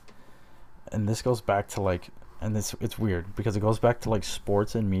and this goes back to like, and it's weird because it goes back to like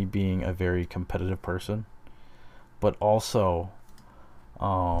sports and me being a very competitive person, but also,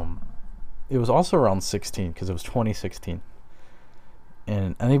 it was also around 16 because it was 2016.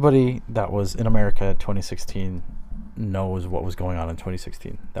 And anybody that was in America at 2016 knows what was going on in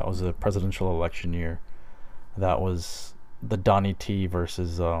 2016. That was a presidential election year. That was the Donnie T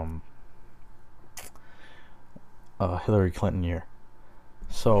versus Hillary Clinton year.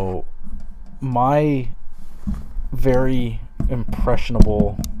 So my very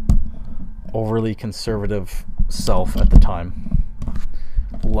impressionable, overly conservative self at the time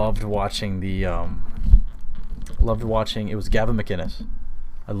loved watching it was Gavin McInnes.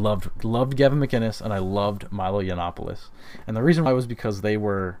 I loved Gavin McInnes, and I loved Milo Yiannopoulos. And the reason why was because they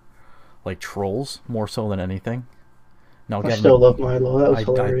were like trolls more so than anything. Now, I still love Milo. That was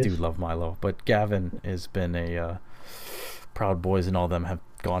hilarious. I do love Milo, but Gavin has been Proud Boys and all them have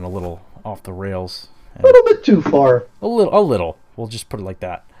gone a little off the rails. A little bit too far. A little. We'll just put it like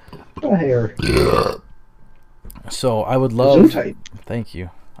that. A hair. So I would love. Zoom tight. Thank you.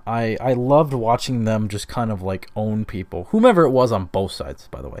 I loved watching them just kind of like own people, whomever it was on both sides.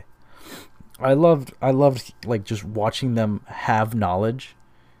 By the way, I loved like just watching them have knowledge,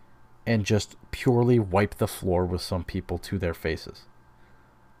 and just purely wipe the floor with some people to their faces.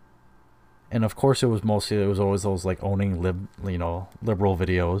 And of course, it was always those like owning liberal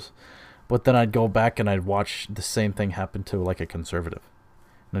videos. But then I'd go back and I'd watch the same thing happen to like a conservative.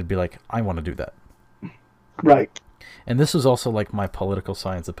 And I'd be like, I want to do that. Right. And this was also like my political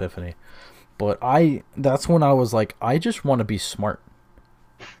science epiphany. But that's when I was like, I just want to be smart.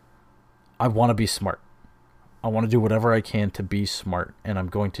 I want to be smart. I want to do whatever I can to be smart. And I'm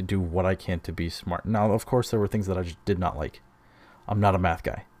going to do what I can to be smart. Now, of course, there were things that I just did not like. I'm not a math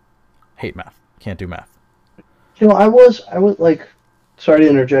guy. Hate math. Can't do math. You know, I was like, sorry to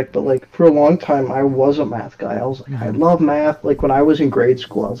interject, but like for a long time I was a math guy. I was like, I love math. Like when I was in grade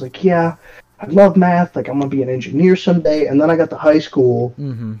school, I was like, yeah, I love math. Like I'm gonna be an engineer someday. And then I got to high school,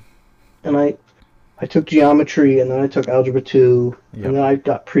 and I took geometry, and then I took algebra 2, and then I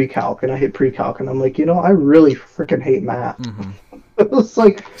got pre-calc, and I hit pre-calc, and I'm like, I really freaking hate math. It was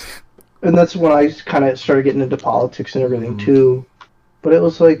like, and that's when I kind of started getting into politics and everything too. But it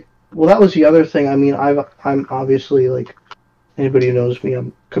was like, well, that was the other thing. I mean, I'm obviously, like, anybody who knows me,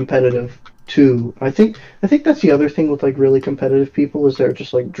 I'm competitive too. I think that's the other thing with like really competitive people is they're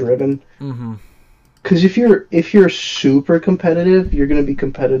just like driven. Because if you're super competitive, you're gonna be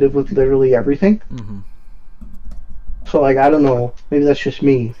competitive with literally everything. So like I don't know, maybe that's just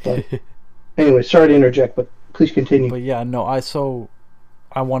me. But anyway, sorry to interject, but please continue. But yeah, no, I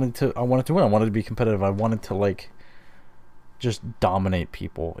wanted to win. I wanted to be competitive. I wanted to like just dominate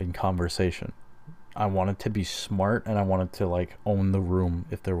people in conversation. I wanted to be smart, and I wanted to like own the room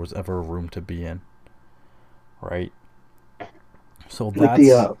if there was ever a room to be in. Right? So that's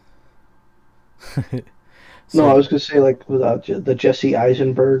no, I was gonna say like without the Jesse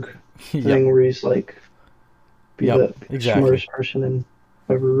Eisenberg thing where he's like the smartest person in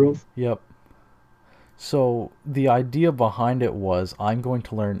every room. Yep. So the idea behind it was I'm going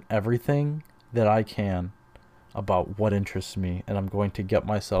to learn everything that I can about what interests me, and I'm going to get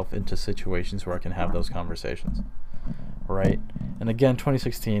myself into situations where I can have those conversations. Right? And again,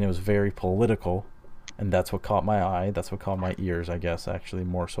 2016, it was very political, and that's what caught my eye. That's what caught my ears, I guess, actually,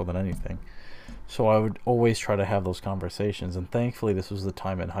 more so than anything. So I would always try to have those conversations, and thankfully this was the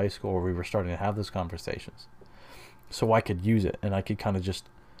time in high school where we were starting to have those conversations. So I could use it, and I could kind of just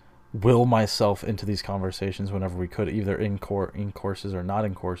will myself into these conversations whenever we could, either in courses or not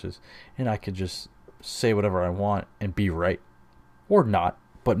in courses, and I could just say whatever I want and be right. Or not,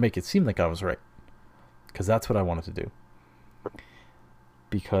 but make it seem like I was right. Because that's what I wanted to do.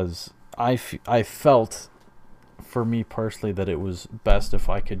 Because I felt, for me personally, that it was best if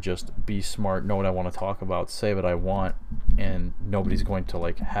I could just be smart, know what I want to talk about, say what I want, and nobody's going to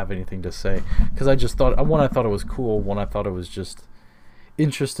like have anything to say. Because I just thought, one, I thought it was cool, one, I thought it was just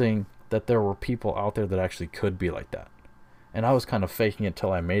interesting that there were people out there that actually could be like that. And I was kind of faking it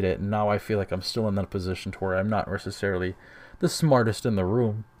till I made it, and now I feel like I'm still in that position to where I'm not necessarily the smartest in the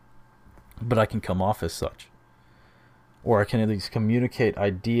room, but I can come off as such. Or I can at least communicate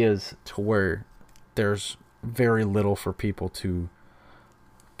ideas to where there's very little for people to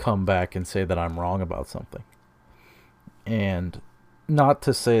come back and say that I'm wrong about something. And not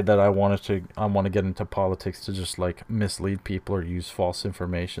to say that I want to get into politics to just like mislead people or use false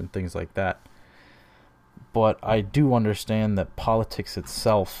information, things like that. But I do understand that politics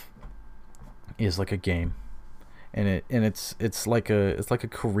itself is like a game, and it's like a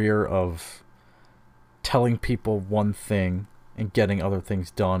career of telling people one thing and getting other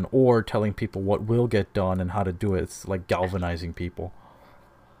things done, or telling people what will get done and how to do it. It's like galvanizing people.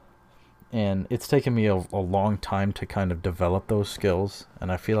 And it's taken me a long time to kind of develop those skills,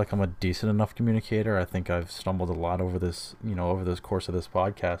 and I feel like I'm a decent enough communicator. I think I've stumbled a lot over this, over this course of this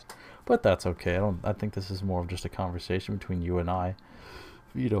podcast, but that's okay. I think this is more of just a conversation between you and I.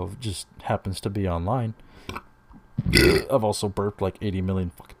 Just happens to be online. I've also burped like 80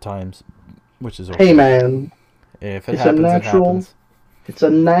 million fucking times, which is okay. Hey man, If it happens, it happens. It's a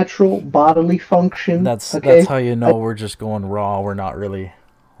natural bodily function. That's how you know we're just going raw. We're not really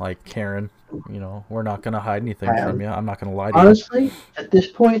like Karen. We're not gonna hide anything from you. I'm not gonna lie to you. Honestly, at this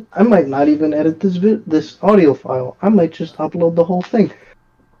point, I might not even edit this audio file. I might just upload the whole thing.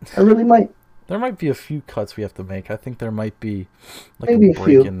 I really might. There might be a few cuts we have to make. I think there might be like maybe a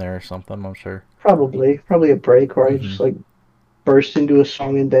break in there or something. I'm sure. Probably a break where I just like burst into a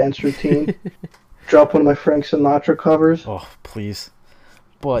song and dance routine. Drop one of my Frank Sinatra covers. Oh, please.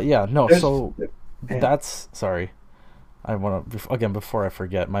 But yeah, no. That's sorry. I want to again before I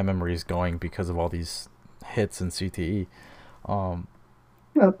forget. My memory is going because of all these hits in CTE. Not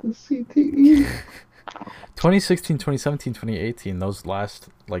the CTE. 2016, 2017, 2018. Those last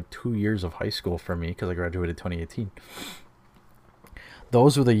like 2 years of high school for me, because I graduated 2018.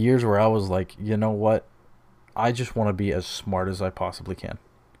 Those were the years where I was like, you know what? I just want to be as smart as I possibly can.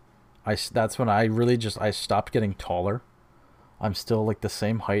 That's when I stopped getting taller. I'm still like the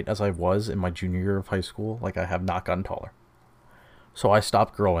same height as I was in my junior year of high school. Like I have not gotten taller. So I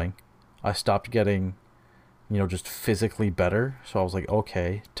stopped growing. I stopped getting, just physically better. So I was like,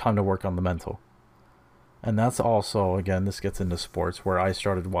 okay, time to work on the mental. And that's also, again, this gets into sports, where I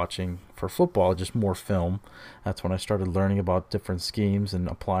started watching for football just more film. That's when I started learning about different schemes and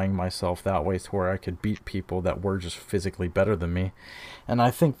applying myself that way to where I could beat people that were just physically better than me. And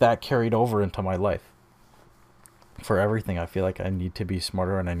I think that carried over into my life. For everything, I feel like I need to be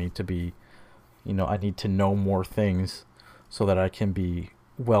smarter, and I need to be, I need to know more things so that I can be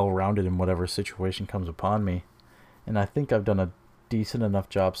well-rounded in whatever situation comes upon me. And I think I've done a decent enough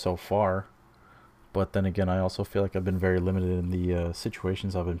job so far. But then again, I also feel like I've been very limited in the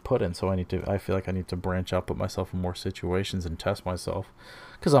situations I've been put in. So I feel like I need to branch out, put myself in more situations, and test myself,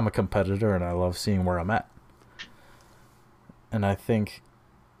 because I'm a competitor and I love seeing where I'm at. And I think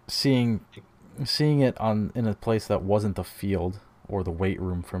seeing it in a place that wasn't the field or the weight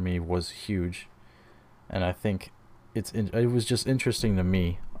room for me was huge. And I think it was just interesting to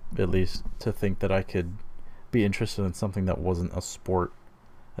me, at least, to think that I could be interested in something that wasn't a sport,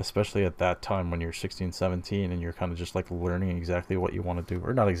 especially at that time when you're 16, 17 and you're kind of just like learning exactly what you want to do,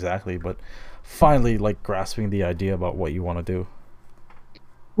 or not exactly, but finally like grasping the idea about what you want to do.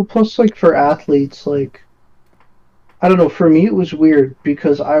 Well, plus like for athletes, like, I don't know, for me it was weird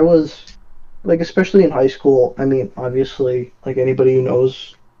because I was like, especially in high school, I mean, obviously, like anybody who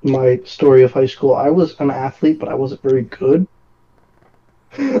knows my story of high school, I was an athlete, but I wasn't very good.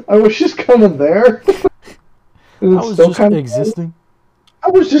 I was just kind of there. I was just existing. I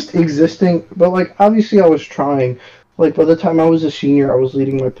was just existing, but like obviously I was trying. Like by the time I was a senior, I was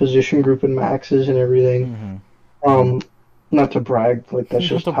leading my position group in Max's and everything. Mm-hmm. Not to brag, like that's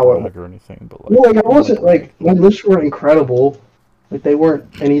just how I or anything, but like, well, like I wasn't like my lists weren't incredible. Like they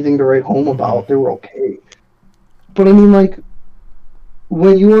weren't anything to write home about. They were okay. But I mean, like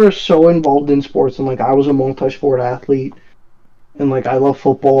when you are so involved in sports, and like I was a multi-sport athlete, and like I love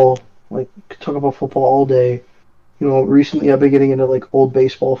football. Like could talk about football all day. Recently I've been getting into like old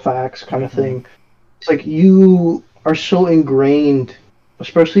baseball facts kind of thing. It's like you are so ingrained,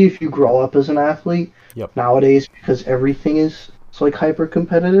 especially if you grow up as an athlete nowadays, because everything is so like hyper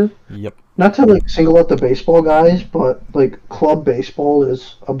competitive. Yep. Not to like single out the baseball guys, but like club baseball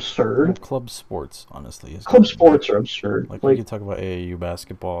is absurd. Well, club sports, honestly, club sports are absurd. Like we could talk about AAU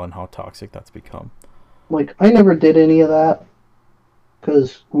basketball and how toxic that's become. Like I never did any of that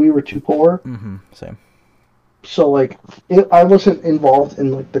because we were too poor. Same. So, like, I wasn't involved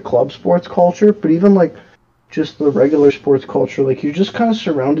in, like, the club sports culture, but even, like, just the regular sports culture, like, you're just kind of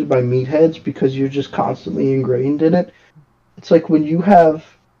surrounded by meatheads because you're just constantly ingrained in it. It's like when you have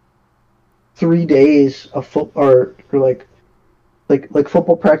 3 days of football, or like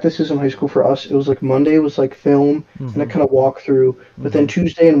football practices in high school for us, it was, like, Monday was, like, film and a kind of walkthrough, but then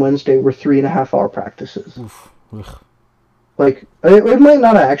Tuesday and Wednesday were 3.5-hour practices. Like, it might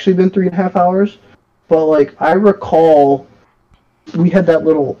not have actually been 3.5 hours, but, like, I recall we had that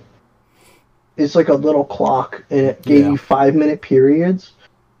little... It's like a little clock, and it gave you 5-minute periods.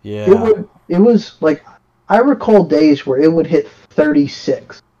 Yeah. It was, like... I recall days where it would hit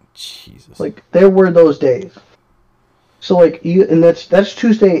 36. Jesus. Like, there were those days. So, like, and that's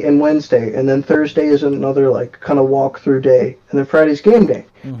Tuesday and Wednesday, and then Thursday is another, like, kind of walk-through day, and then Friday's game day.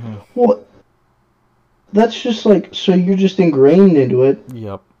 Well, that's just, like... So you're just ingrained into it.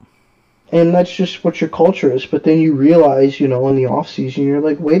 Yep. And that's just what your culture is. But then you realize, in the off season, you're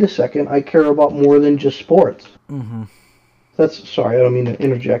like, wait a second, I care about more than just sports. Mm-hmm. That's sorry, I don't mean to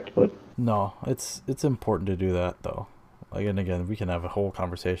interject, but No, it's important to do that though. Like, and again, we can have a whole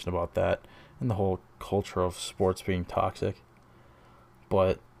conversation about that and the whole culture of sports being toxic.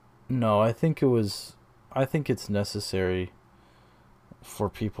 But no, I think it's necessary for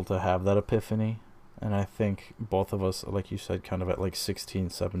people to have that epiphany. And I think both of us, like you said, kind of at like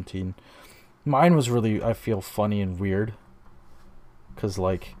 16, 17. Mine was really, I feel, funny and weird. Because,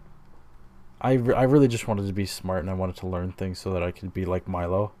 like, I really just wanted to be smart and I wanted to learn things so that I could be like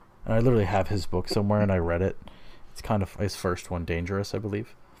Milo. And I literally have his book somewhere and I read it. It's kind of his first one, Dangerous, I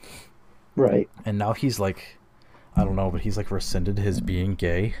believe. right. And now he's like, I don't know, but he's like rescinded his being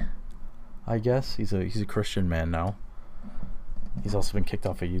gay. I guess he's a Christian man now. He's also been kicked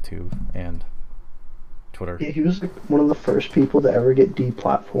off of YouTube and Twitter. Yeah, he was like one of the first people to ever get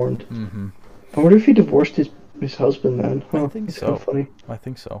deplatformed. Mm-hmm. I wonder if he divorced his husband then. I think it's so. Kind of funny. I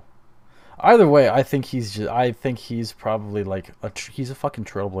think so. Either way, I think he's probably like he's a fucking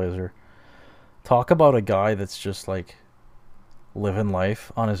trailblazer. Talk about a guy that's just like living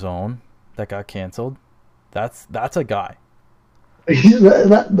life on his own that got canceled. That's a guy. We do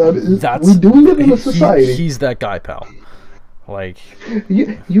live in a society. He's that guy, pal. Like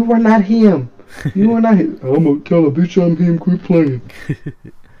you are not him. You are not him. I'm gonna tell a bitch I'm him. Quit playing.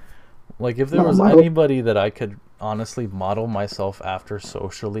 Like if there was anybody that I could honestly model myself after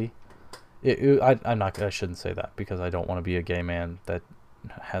socially, I shouldn't say that because I don't want to be a gay man that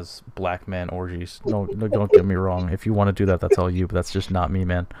has black man orgies. No, don't get me wrong. If you want to do that, that's all you. But that's just not me,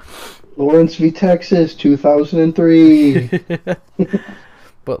 man. Lawrence v. Texas, 2003.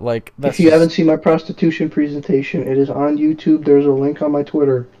 But like, that's if you haven't seen my prostitution presentation, it is on YouTube. There's a link on my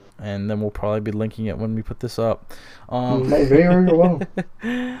Twitter. And then we'll probably be linking it when we put this up. Very well.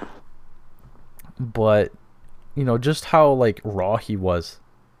 But just how like raw he was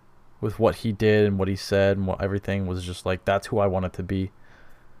with what he did and what he said and what everything was just like, that's who I wanted to be.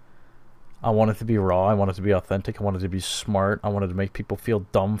 I wanted to be raw. I wanted to be authentic. I wanted to be smart. I wanted to make people feel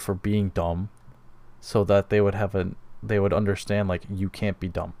dumb for being dumb, so that they would understand like you can't be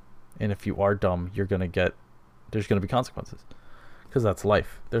dumb, and if you are dumb, there's gonna be consequences, because that's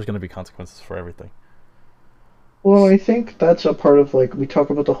life. There's gonna be consequences for everything. Well, I think that's a part of like we talk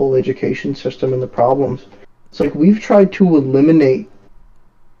about the whole education system and the problems. It's like we've tried to eliminate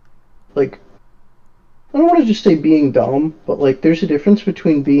like. I don't want to just say being dumb, but like there's a difference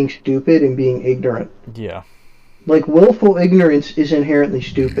between being stupid and being ignorant. Yeah. Like willful ignorance is inherently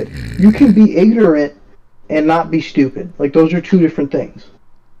stupid. You can be ignorant and not be stupid. Like those are two different things.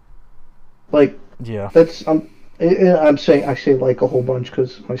 Like yeah. That's I say like a whole bunch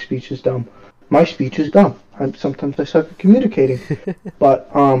because my speech is dumb. My speech is dumb. Sometimes I suck at communicating,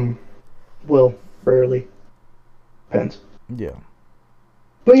 but rarely. Depends. Yeah.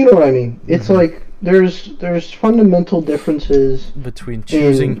 But you know what I mean. It's like there's fundamental differences between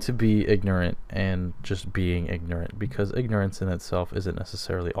choosing to be ignorant and just being ignorant, because ignorance in itself isn't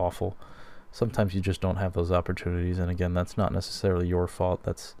necessarily awful. Sometimes you just don't have those opportunities, and again, that's not necessarily your fault.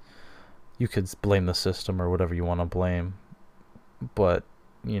 You could blame the system or whatever you want to blame, but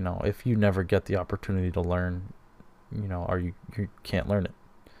if you never get the opportunity to learn, you can't learn it,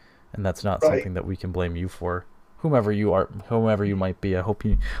 and that's not something that we can blame you for. Whomever you might be, I hope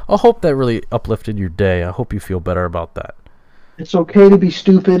that really uplifted your day. I hope you feel better about that. It's okay to be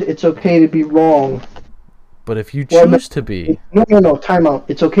stupid. It's okay to be wrong. But if you choose to be... No, time out.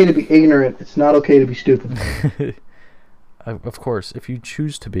 It's okay to be ignorant. It's not okay to be stupid. Of course, if you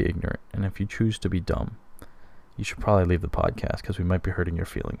choose to be ignorant and if you choose to be dumb, you should probably leave the podcast because we might be hurting your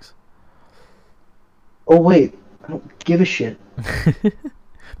feelings. Oh, wait. I don't give a shit.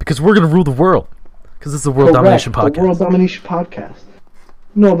 Because we're going to rule the world. Because it's the World Domination Podcast. The World Domination Podcast.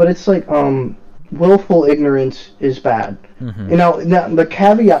 No, but it's like, willful ignorance is bad. Mm-hmm. Now, the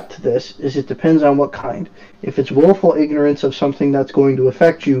caveat to this is it depends on what kind. If it's willful ignorance of something that's going to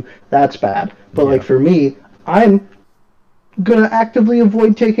affect you, that's bad. But like for me, I'm going to actively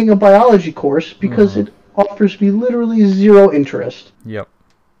avoid taking a biology course because it offers me literally zero interest. Yep.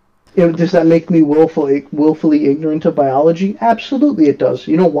 Does that make me willfully ignorant of biology? Absolutely it does.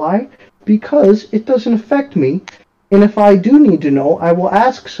 You know why? Because it doesn't affect me, and if I do need to know, I will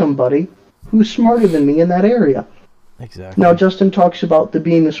ask somebody who's smarter than me in that area. Exactly. Now, Justin talks about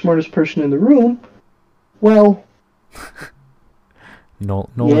being the smartest person in the room. Well... No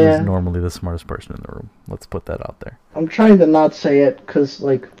one is normally the smartest person in the room. Let's put that out there. I'm trying to not say it, because,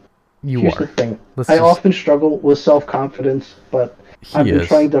 here's the thing. I often struggle with self-confidence, but I've been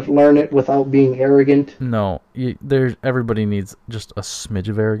trying to learn it without being arrogant. No, everybody needs just a smidge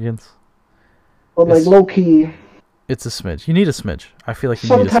of arrogance. But like low key, it's a smidge. You need a smidge. I feel like you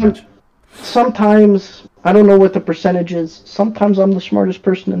need a smidge. Sometimes I don't know what the percentage is. Sometimes I'm the smartest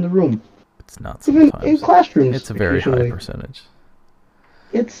person in the room. It's not sometimes. Even in classrooms. It's a very high percentage.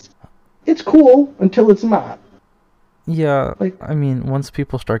 It's cool until it's not. Yeah, like, I mean, once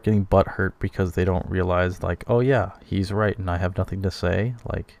people start getting butthurt because they don't realize, like, oh yeah, he's right and I have nothing to say,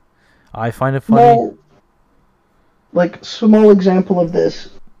 like, I find it funny. Well, like, small example of this,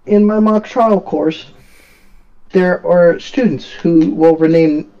 in my mock trial course, there are students who will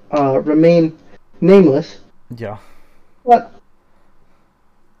remain nameless. Yeah. But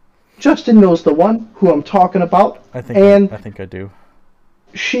Justin knows the one who I'm talking about. I think I do.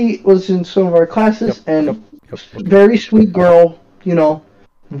 She was in some of our classes, and very sweet girl, you know,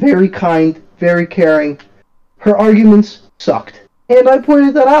 very kind, very caring. Her arguments sucked. And I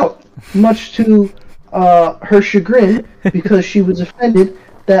pointed that out, much to her chagrin, because she was offended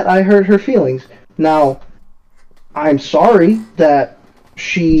that I hurt her feelings. Now, I'm sorry that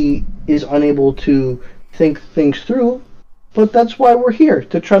she is unable to think things through, but that's why we're here,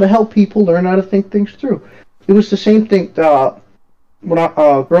 to try to help people learn how to think things through. It was the same thing, when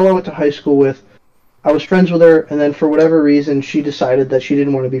girl I went to high school with, I was friends with her, and then for whatever reason, she decided that she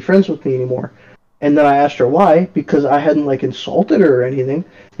didn't want to be friends with me anymore. And then I asked her why, because I hadn't, like, insulted her or anything,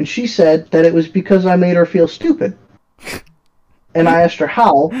 and she said that it was because I made her feel stupid. And I asked her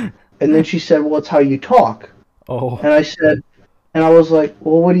how, and then she said, well, it's how you talk. Oh. And I said, and I was like,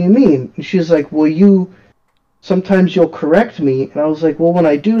 well, what do you mean? And she was like, well, sometimes you'll correct me. And I was like, well, when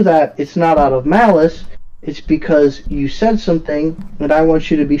I do that, it's not out of malice, it's because you said something, and I want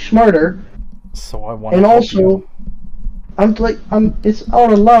you to be smarter. So I want. And also, it's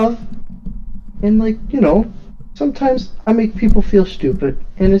out of love, and like, you know, sometimes I make people feel stupid,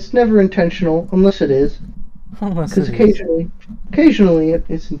 and it's never intentional unless it is. Because occasionally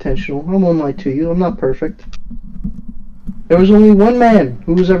it's intentional. I won't lie to you. I'm not perfect. There was only one man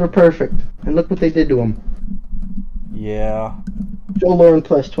who was ever perfect, and look what they did to him. Yeah. Joe Lauren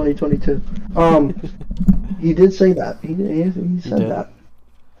Plus 2022. He did say that. He said that.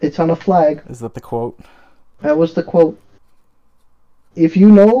 It's on a flag. Is that the quote? That was the quote. If you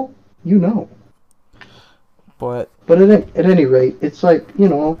know, you know. But at any rate, it's like, you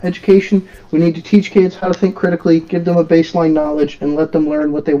know, education. We need to teach kids how to think critically, give them a baseline knowledge, and let them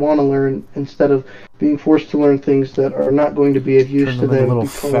learn what they want to learn instead of being forced to learn things that are not going to be of use to them. Little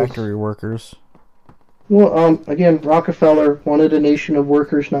factory workers. Well, again, Rockefeller wanted a nation of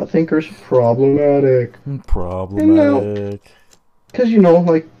workers, not thinkers. Problematic. Because, you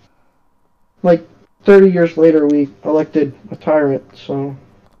know, like 30 years later, we elected a tyrant, so...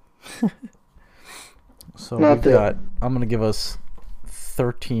 So I'm going to give us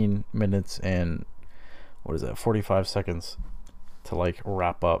 13 minutes and, 45 seconds to, like,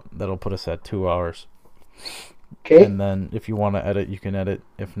 wrap up. That'll put us at 2 hours. Okay. And then if you want to edit, you can edit.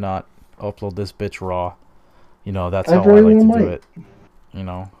 If not, upload this bitch raw. You know, that's how I like to do it. You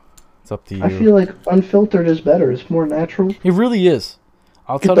know, it's up to you. I feel like unfiltered is better. It's more natural. It really is.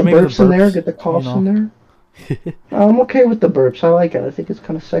 I'll get the burps in there, get the coughs in there. I'm okay with the burps. I like it. I think it's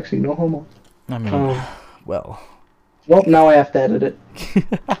kind of sexy. No homo. I mean, well, now I have to edit it.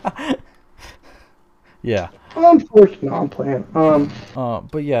 Yeah. Unfortunately, no, I'm playing.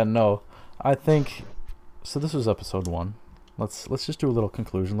 But yeah, no, I think so. This was episode 1. Let's just do a little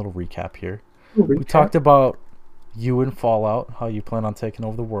conclusion, little recap here. We talked about you in Fallout, how you plan on taking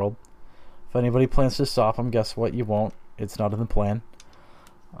over the world. If anybody plans to stop them, guess what? You won't. It's not in the plan.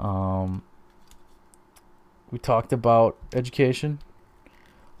 We talked about education,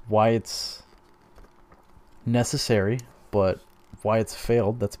 why it's necessary, but why it's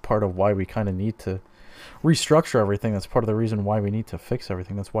failed. That's part of why we kind of need to restructure everything. That's part of the reason why we need to fix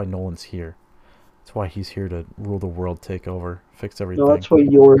everything. That's why Nolan's here. That's why he's here to rule the world, take over, fix everything. No, that's why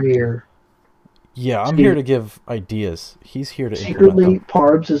you're here. Yeah, I'm here to give ideas. He's here to secretly.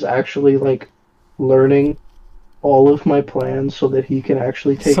 Parbs is actually like learning all of my plans so that he can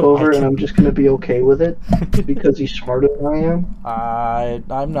actually take over, and I'm just gonna be okay with it because he's smarter than I am.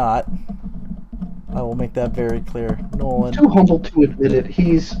 I'm not. I will make that very clear. Nolan. Too humble to admit it.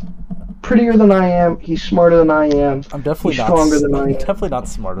 He's prettier than I am. He's smarter than I am. I'm definitely not stronger than I am. Definitely not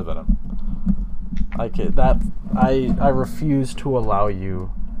smarter than him. Like that, I refuse to allow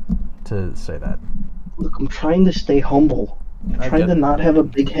you to say that. Look, I'm trying to stay humble. I'm trying to not have a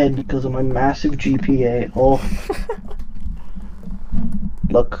big head because of my massive GPA. Oh.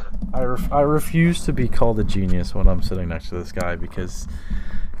 Look. I refuse to be called a genius when I'm sitting next to this guy because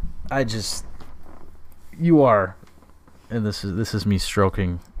you are, and this is me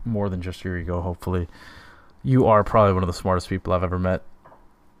stroking more than just your ego, hopefully. You are probably one of the smartest people I've ever met.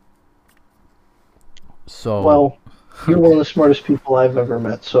 So Well, you're one of the smartest people I've ever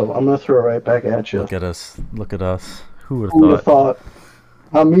met, so I'm gonna throw it right back at you. look at us. Look at us. Who would Who would have have thought?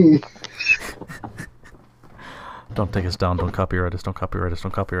 thought? Not me. Don't take us down. Don't copyright us. Don't copyright us.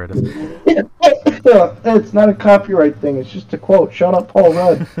 Don't copyright us. It's not a copyright thing. It's just a quote. Shout out Paul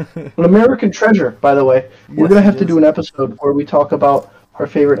Rudd. An American treasure, by the way. We're gonna have to do an episode where we talk about our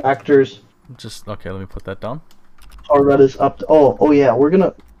favorite actors. Just okay. Let me put that down. Paul Rudd is up to, oh yeah, we're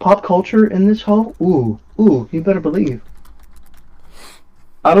gonna pop culture in this hoe. Ooh, you better believe.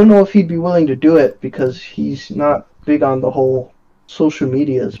 I don't know if he'd be willing to do it because he's not big on the whole social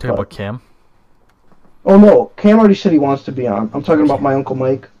medias. You talking about Cam? Oh no, Cam already said he wants to be on. I'm talking about my Uncle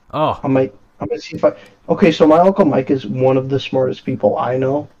Mike. Oh. I'm gonna see if I. Okay, so my Uncle Mike is one of the smartest people I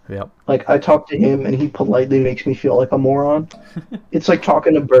know. Yep. Like, I talk to him and he politely makes me feel like a moron. It's like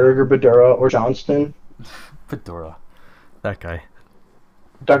talking to Berg or Badura or Johnston. Fedora. That guy.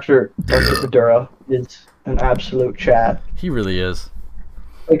 Dr. Badura is an absolute chat. He really is.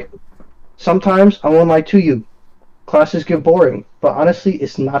 Like, sometimes, I won't lie to you, classes get boring, but honestly,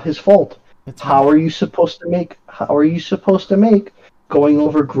 it's not his fault. How are you supposed to make going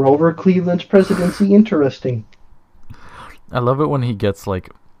over Grover Cleveland's presidency interesting? I love it when he gets like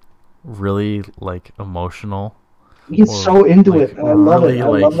really like emotional. He gets so into it, and I love it. I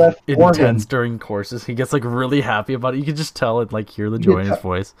love that for intense him. during courses. He gets like really happy about it. You can just tell and like hear the joy in his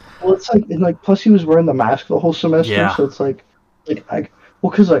voice. Well, it's like, and like, plus he was wearing the mask the whole semester, Yeah. so it's like,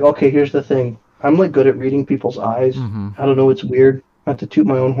 because like, okay, here's the thing. I'm like good at reading people's eyes. Mm-hmm. I don't know, it's weird. Not to toot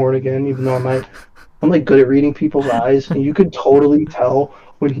my own horn again, even though I might. I'm like good at reading people's eyes, and you could totally tell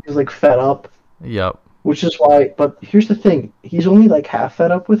when he's like fed up. Yep. Which is why, but here's the thing, he's only like half fed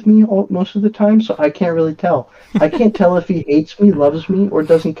up with me most of the time, so I can't really tell. I can't tell if he hates me, loves me, or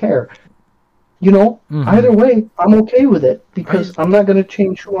doesn't care. You know, Either way, I'm okay with it, because I'm not going to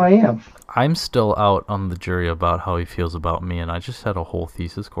change who I am. I'm still out on the jury about how he feels about me, and I just had a whole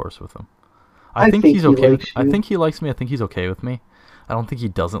thesis course with him. I think he's okay. I think he likes me. I think he's okay with me. I don't think he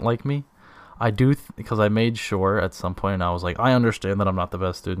doesn't like me. I do, because I made sure at some point, and I was like, I understand that I'm not the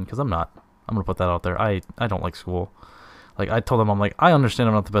best student, because I'm not. I'm going to put that out there. I don't like school. Like, I told him, I'm like, I understand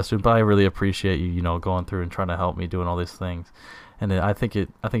I'm not the best student, but I really appreciate you, you know, going through and trying to help me doing all these things. And I think it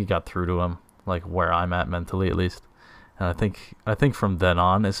got through to him, like, where I'm at mentally, at least. And I think from then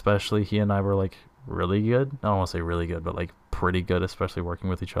on, especially, he and I were, like, really good. I don't want to say really good, but, like, pretty good, especially working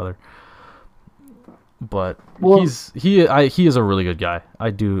with each other. But he is a really good guy.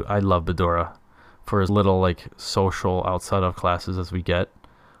 I love Bedora for as little, like, social outside of classes as we get.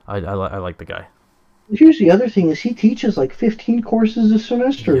 I like the guy. Here's the other thing, is he teaches like 15 courses a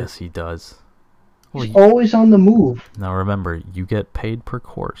semester. Yes, he does. Well, he's always on the move. Now remember, you get paid per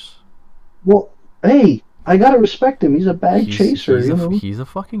course. Well, hey, I gotta respect him. He's a bag chaser. He's a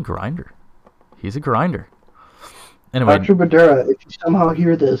fucking grinder. He's a grinder. Anyway, Dr. Badura, if you somehow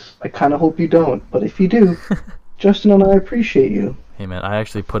hear this, I kind of hope you don't, but if you do, Justin and I appreciate you. Hey man, I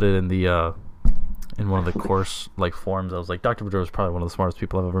actually put it in the in one of the course like forums. I was like, Dr. Badura is probably one of the smartest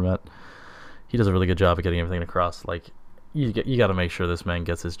people I've ever met. He does a really good job of getting everything across. Like, you got to make sure this man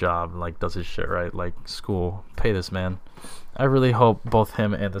gets his job and like does his shit right. Like, school, pay this man. I really hope both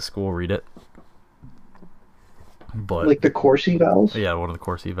him and the school read it. But like the course evals. Yeah, one of the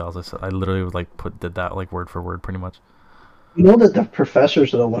course evals. I literally like did that like word for word pretty much. You know that the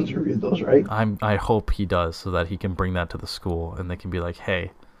professors are the ones who read those, right? I hope he does, so that he can bring that to the school and they can be like,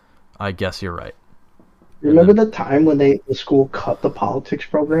 hey, I guess you're right. Remember the time when the school cut the politics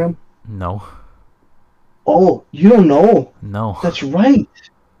program? No. Oh, you don't know? No. That's right.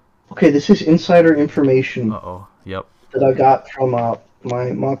 Okay, this is insider information. Uh-oh. Yep. That I got from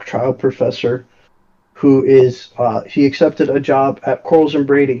my mock trial professor, who is he accepted a job at Quarles and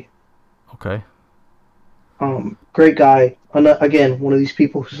Brady. Okay. Great guy. Again, one of these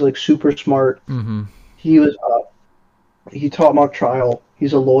people who's like super smart. Mm-hmm. He taught mock trial.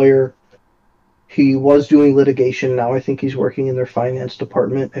 He's a lawyer. He was doing litigation. Now I think he's working in their finance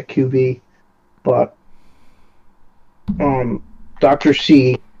department at QB. But Dr.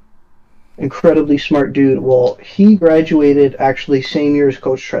 C, incredibly smart dude. Well, he graduated actually same year as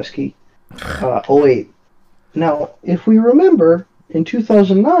Coach Tresky, 08. Now, if we remember, in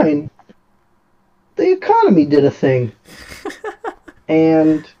 2009, the economy did a thing.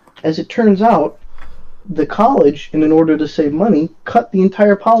 And as it turns out, the college, in order to save money, cut the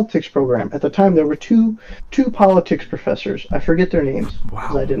entire politics program. At the time, there were two politics professors. I forget their names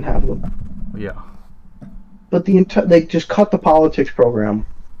because I didn't have them. Yeah. But they just cut the politics program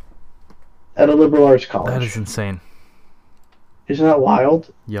at a liberal arts college. That is insane. Isn't that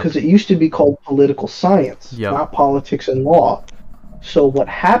wild? Yep. Because it used to be called political science, not politics and law. So what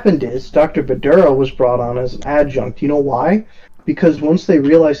happened is Dr. Badura was brought on as an adjunct. You know why? Because once they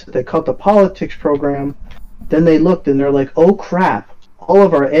realized that they cut the politics program, then they looked and they're like, oh crap, all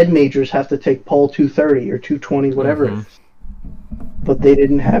of our ed majors have to take Pol 230 or 220, whatever it is. But they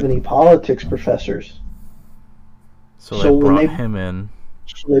didn't have any politics professors. So they brought him in.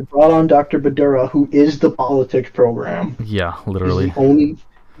 So they brought on Dr. Badura, who is the politics program. Yeah, literally.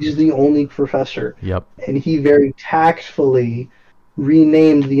 He's the only professor. Yep. And he very tactfully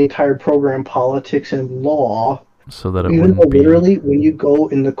renamed the entire program Politics and Law. So that it even though literally when you go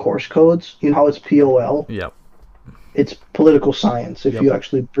in the course codes, you know how it's POL? Yep. It's political science if you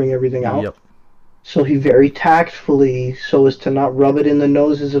actually bring everything out. Yep. So he very tactfully, so as to not rub it in the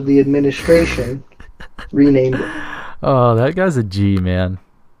noses of the administration, renamed it. Oh, that guy's a G, man.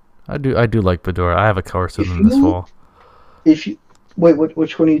 I do like Badura. I have a course with him this fall. Wait,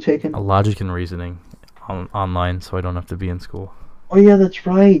 which one are you taking? Logic and reasoning online, so I don't have to be in school. Oh yeah, that's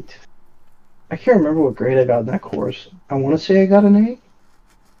right. I can't remember what grade I got in that course. I want to say I got an A.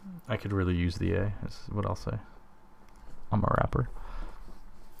 I could really use the A, is what I'll say. I'm a rapper.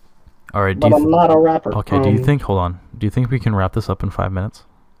 Alright, but I'm not a rapper. Okay, do you think, hold on, do you think we can wrap this up in 5 minutes?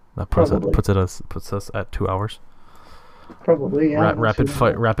 That puts us at 2 hours. Probably, yeah. Rapid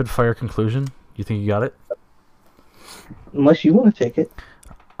fire conclusion. You think you got it? Unless you want to take it.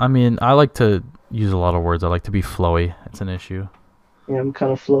 I mean, I like to use a lot of words. I like to be flowy. It's an issue. Yeah, I'm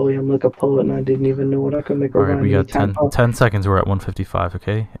kind of flowy. I'm like a poet, and I didn't even know what I could make a rhyme. Alright, we got 10 seconds. We're at 155,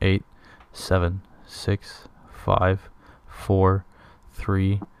 okay? 8, 7, 6, 5, 4,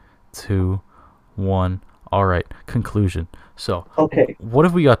 3, 2, 1. Alright, conclusion. So, okay. What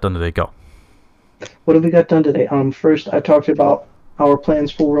have we got done today? Go. What have we got done today? First, I talked about our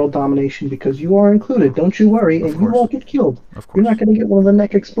plans for world domination because you are included. Don't you worry, and you won't get killed. Of course. You're not going to get one of the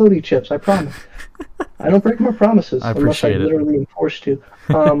neck explodey chips, I promise. I don't break my promises unless I literally am forced to.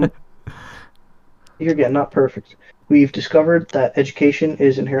 Here again, not perfect. We've discovered that education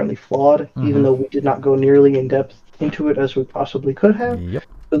is inherently flawed, even though we did not go nearly in depth into it as we possibly could have. Yep.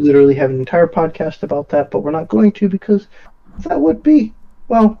 We literally have an entire podcast about that, but we're not going to because that would be,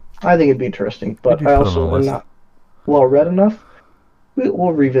 well, I think it'd be interesting, but I also am not well read enough.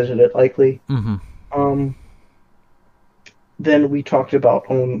 We'll revisit it likely. Then we talked about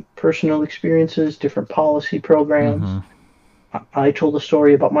own personal experiences, different policy programs. I told a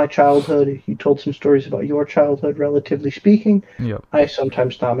story about my childhood. You told some stories about your childhood, relatively speaking. Yep. I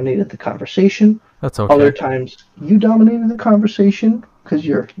sometimes dominated the conversation. That's okay. Other times you dominated the conversation because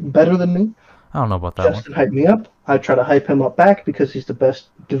you're better than me. I don't know about that Justin hyped me up. I try to hype him up back because he's the best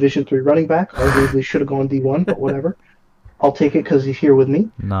Division III running back. Arguably should have gone D1, but whatever. I'll take it because he's here with me.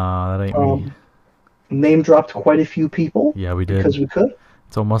 Nah, that ain't me. Name dropped quite a few people. Yeah, we did. Because we could.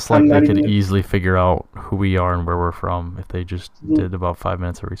 It's almost like they could easily figure out who we are and where we're from if they just did about 5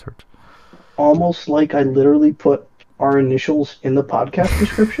 minutes of research. Almost like I literally put our initials in the podcast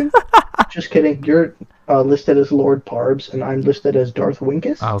description. Just kidding. You're listed as Lord Parbs, and I'm listed as Darth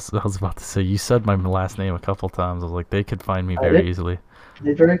Winkus. I was about to say, you said my last name a couple times. I was like, they could find me very easily.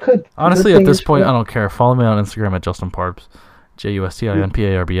 They very could. Honestly, at this point, I don't care. Follow me on Instagram at Justin Parbs.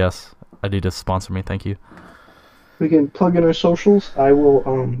 JUSTINPARBS. Adidas sponsor me, thank you. We can plug in our socials. I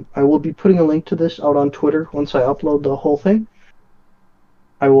will be putting a link to this out on Twitter once I upload the whole thing.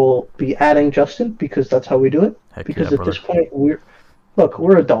 I will be adding Justin because that's how we do it. Because at this point we're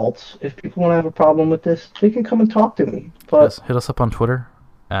adults. If people want to have a problem with this, they can come and talk to me. But yes, hit us up on Twitter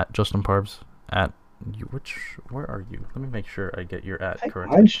at Justin Parbs at where are you? Let me make sure I get your at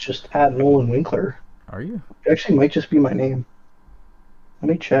correct. Mine's just at Nolan Winkler. Are you? It actually might just be my name. Let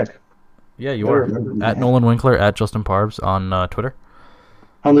me check. Yeah, you are. At Nolan Winkler, at Justin Parbs on Twitter.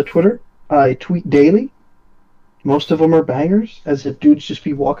 On the Twitter, I tweet daily. Most of them are bangers, as if dudes just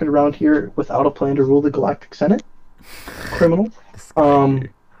be walking around here without a plan to rule the Galactic Senate. Criminal.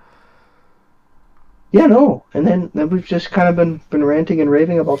 Yeah, no. And then we've just kind of been ranting and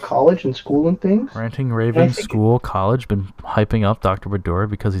raving about college and school and things. Ranting, raving, school, college. Been hyping up Dr. Badura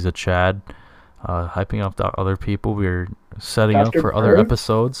because he's a Chad. Hyping up other people. We're setting up for other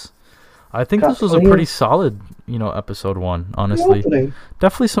episodes. I think this was a pretty solid, episode 1. Honestly,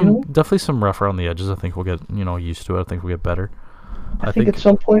 definitely some rough around the edges. I think we'll get used to it. I think we'll get better. I think at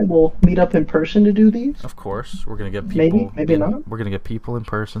some point we'll meet up in person to do these. Of course, we're gonna get people. Maybe not. We're gonna get people in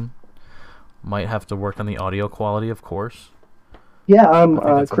person. Might have to work on the audio quality, of course. Yeah,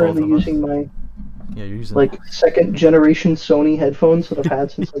 I'm currently using my you're using second generation Sony headphones that I've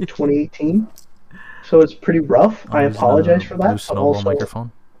had since 2018. So it's pretty rough. I apologize for that. Blue Snowball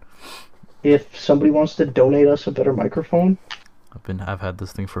microphone. If somebody wants to donate us a better microphone, I've had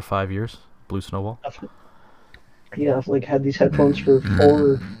this thing for 5 years. Blue Snowball. Yeah, I've like had these headphones for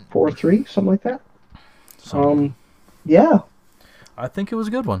 4, 3, something like that. So Yeah, I think it was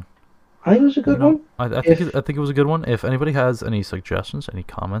a good one. I think it was a You good know, one. I think it was a good one. If anybody has any suggestions, any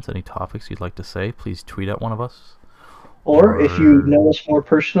comments, any topics you'd like to say, please tweet at one of us Or if you or know us more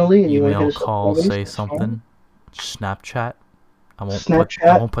personally and you want to hit email, us up call, always, say that's fine. something. Snapchat. I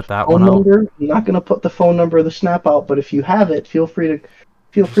Snapchat, won't put that one phone out. number. I'm not gonna put the phone number of the Snap out, but if you have it, feel free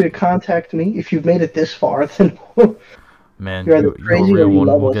Just to contact me. If you've made it this far, then man, you're either you a crazy or real you one.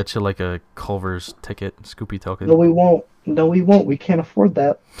 love We'll us. get you like a Culver's ticket, Scoopy No, token. we won't. No, we won't. We can't afford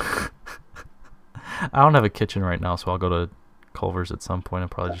that. I don't have a kitchen right now, so I'll go to Culver's at some point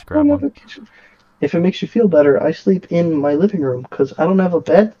and probably just I don't grab have one. a kitchen. If it makes you feel better, I sleep in my living room because I don't have a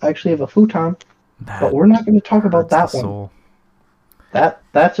bed. I actually have a futon, but That we're not going to talk about hurts the that one. soul.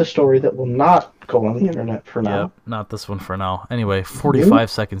 That's a story that will not go on the internet for Yep, now. not this one for now. Anyway, You? 45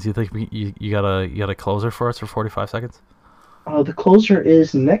 seconds. You think you got a closer for us for 45 seconds? The closer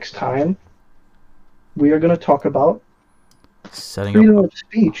is next time we are going to talk about Setting freedom up of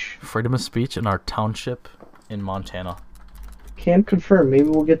speech. freedom of speech in our township in Montana. Can't confirm. Maybe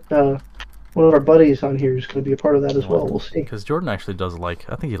we'll get one of our buddies on here who's going to be a part of that as well. We'll see. Because Jordan actually does like.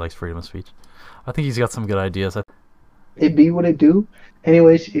 I think he likes freedom of speech. I think he's got some good ideas. It be what it do.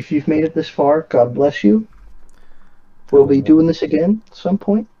 Anyways, if you've made it this far, God bless you. We'll be doing this again at some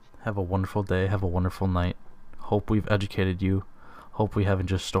point. Have a wonderful day. Have a wonderful night. Hope we've educated you. Hope we haven't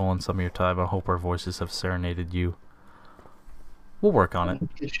just stolen some of your time. I hope our voices have serenaded you. We'll work on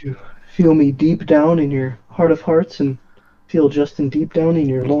it. Get you feel me deep down in your heart of hearts and feel Justin deep down in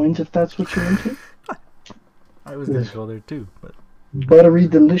your loins if that's what you're into. I was gonna go there too, but Buttery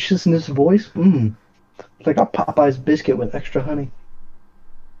deliciousness voice. It's like a Popeye's biscuit with extra honey.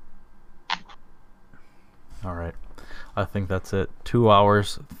 all right. I think that's it. 2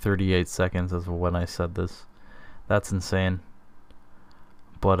 hours 38 seconds is when I said this. That's insane.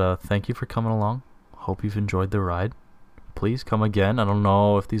 But thank you for coming along. Hope you've enjoyed the ride. Please come again. I don't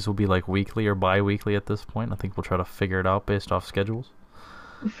know if these will be like weekly or bi-weekly at this point. I think we'll try to figure it out based off schedules.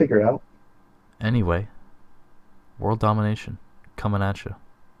 We'll figure it out. Anyway, world domination coming at you.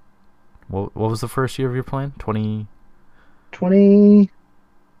 What was the first year of your plan? 20... 20,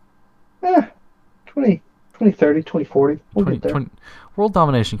 2030, 2040. We'll 20, get there. 20 world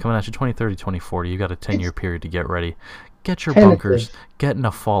domination coming at you 2030, 2040. You got a 10-year period to get ready. Get your Tentative. bunkers. Get in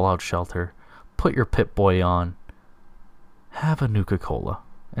a fallout shelter. Put your Pip-Boy on. Have a Nuka-Cola.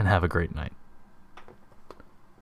 And have a great night.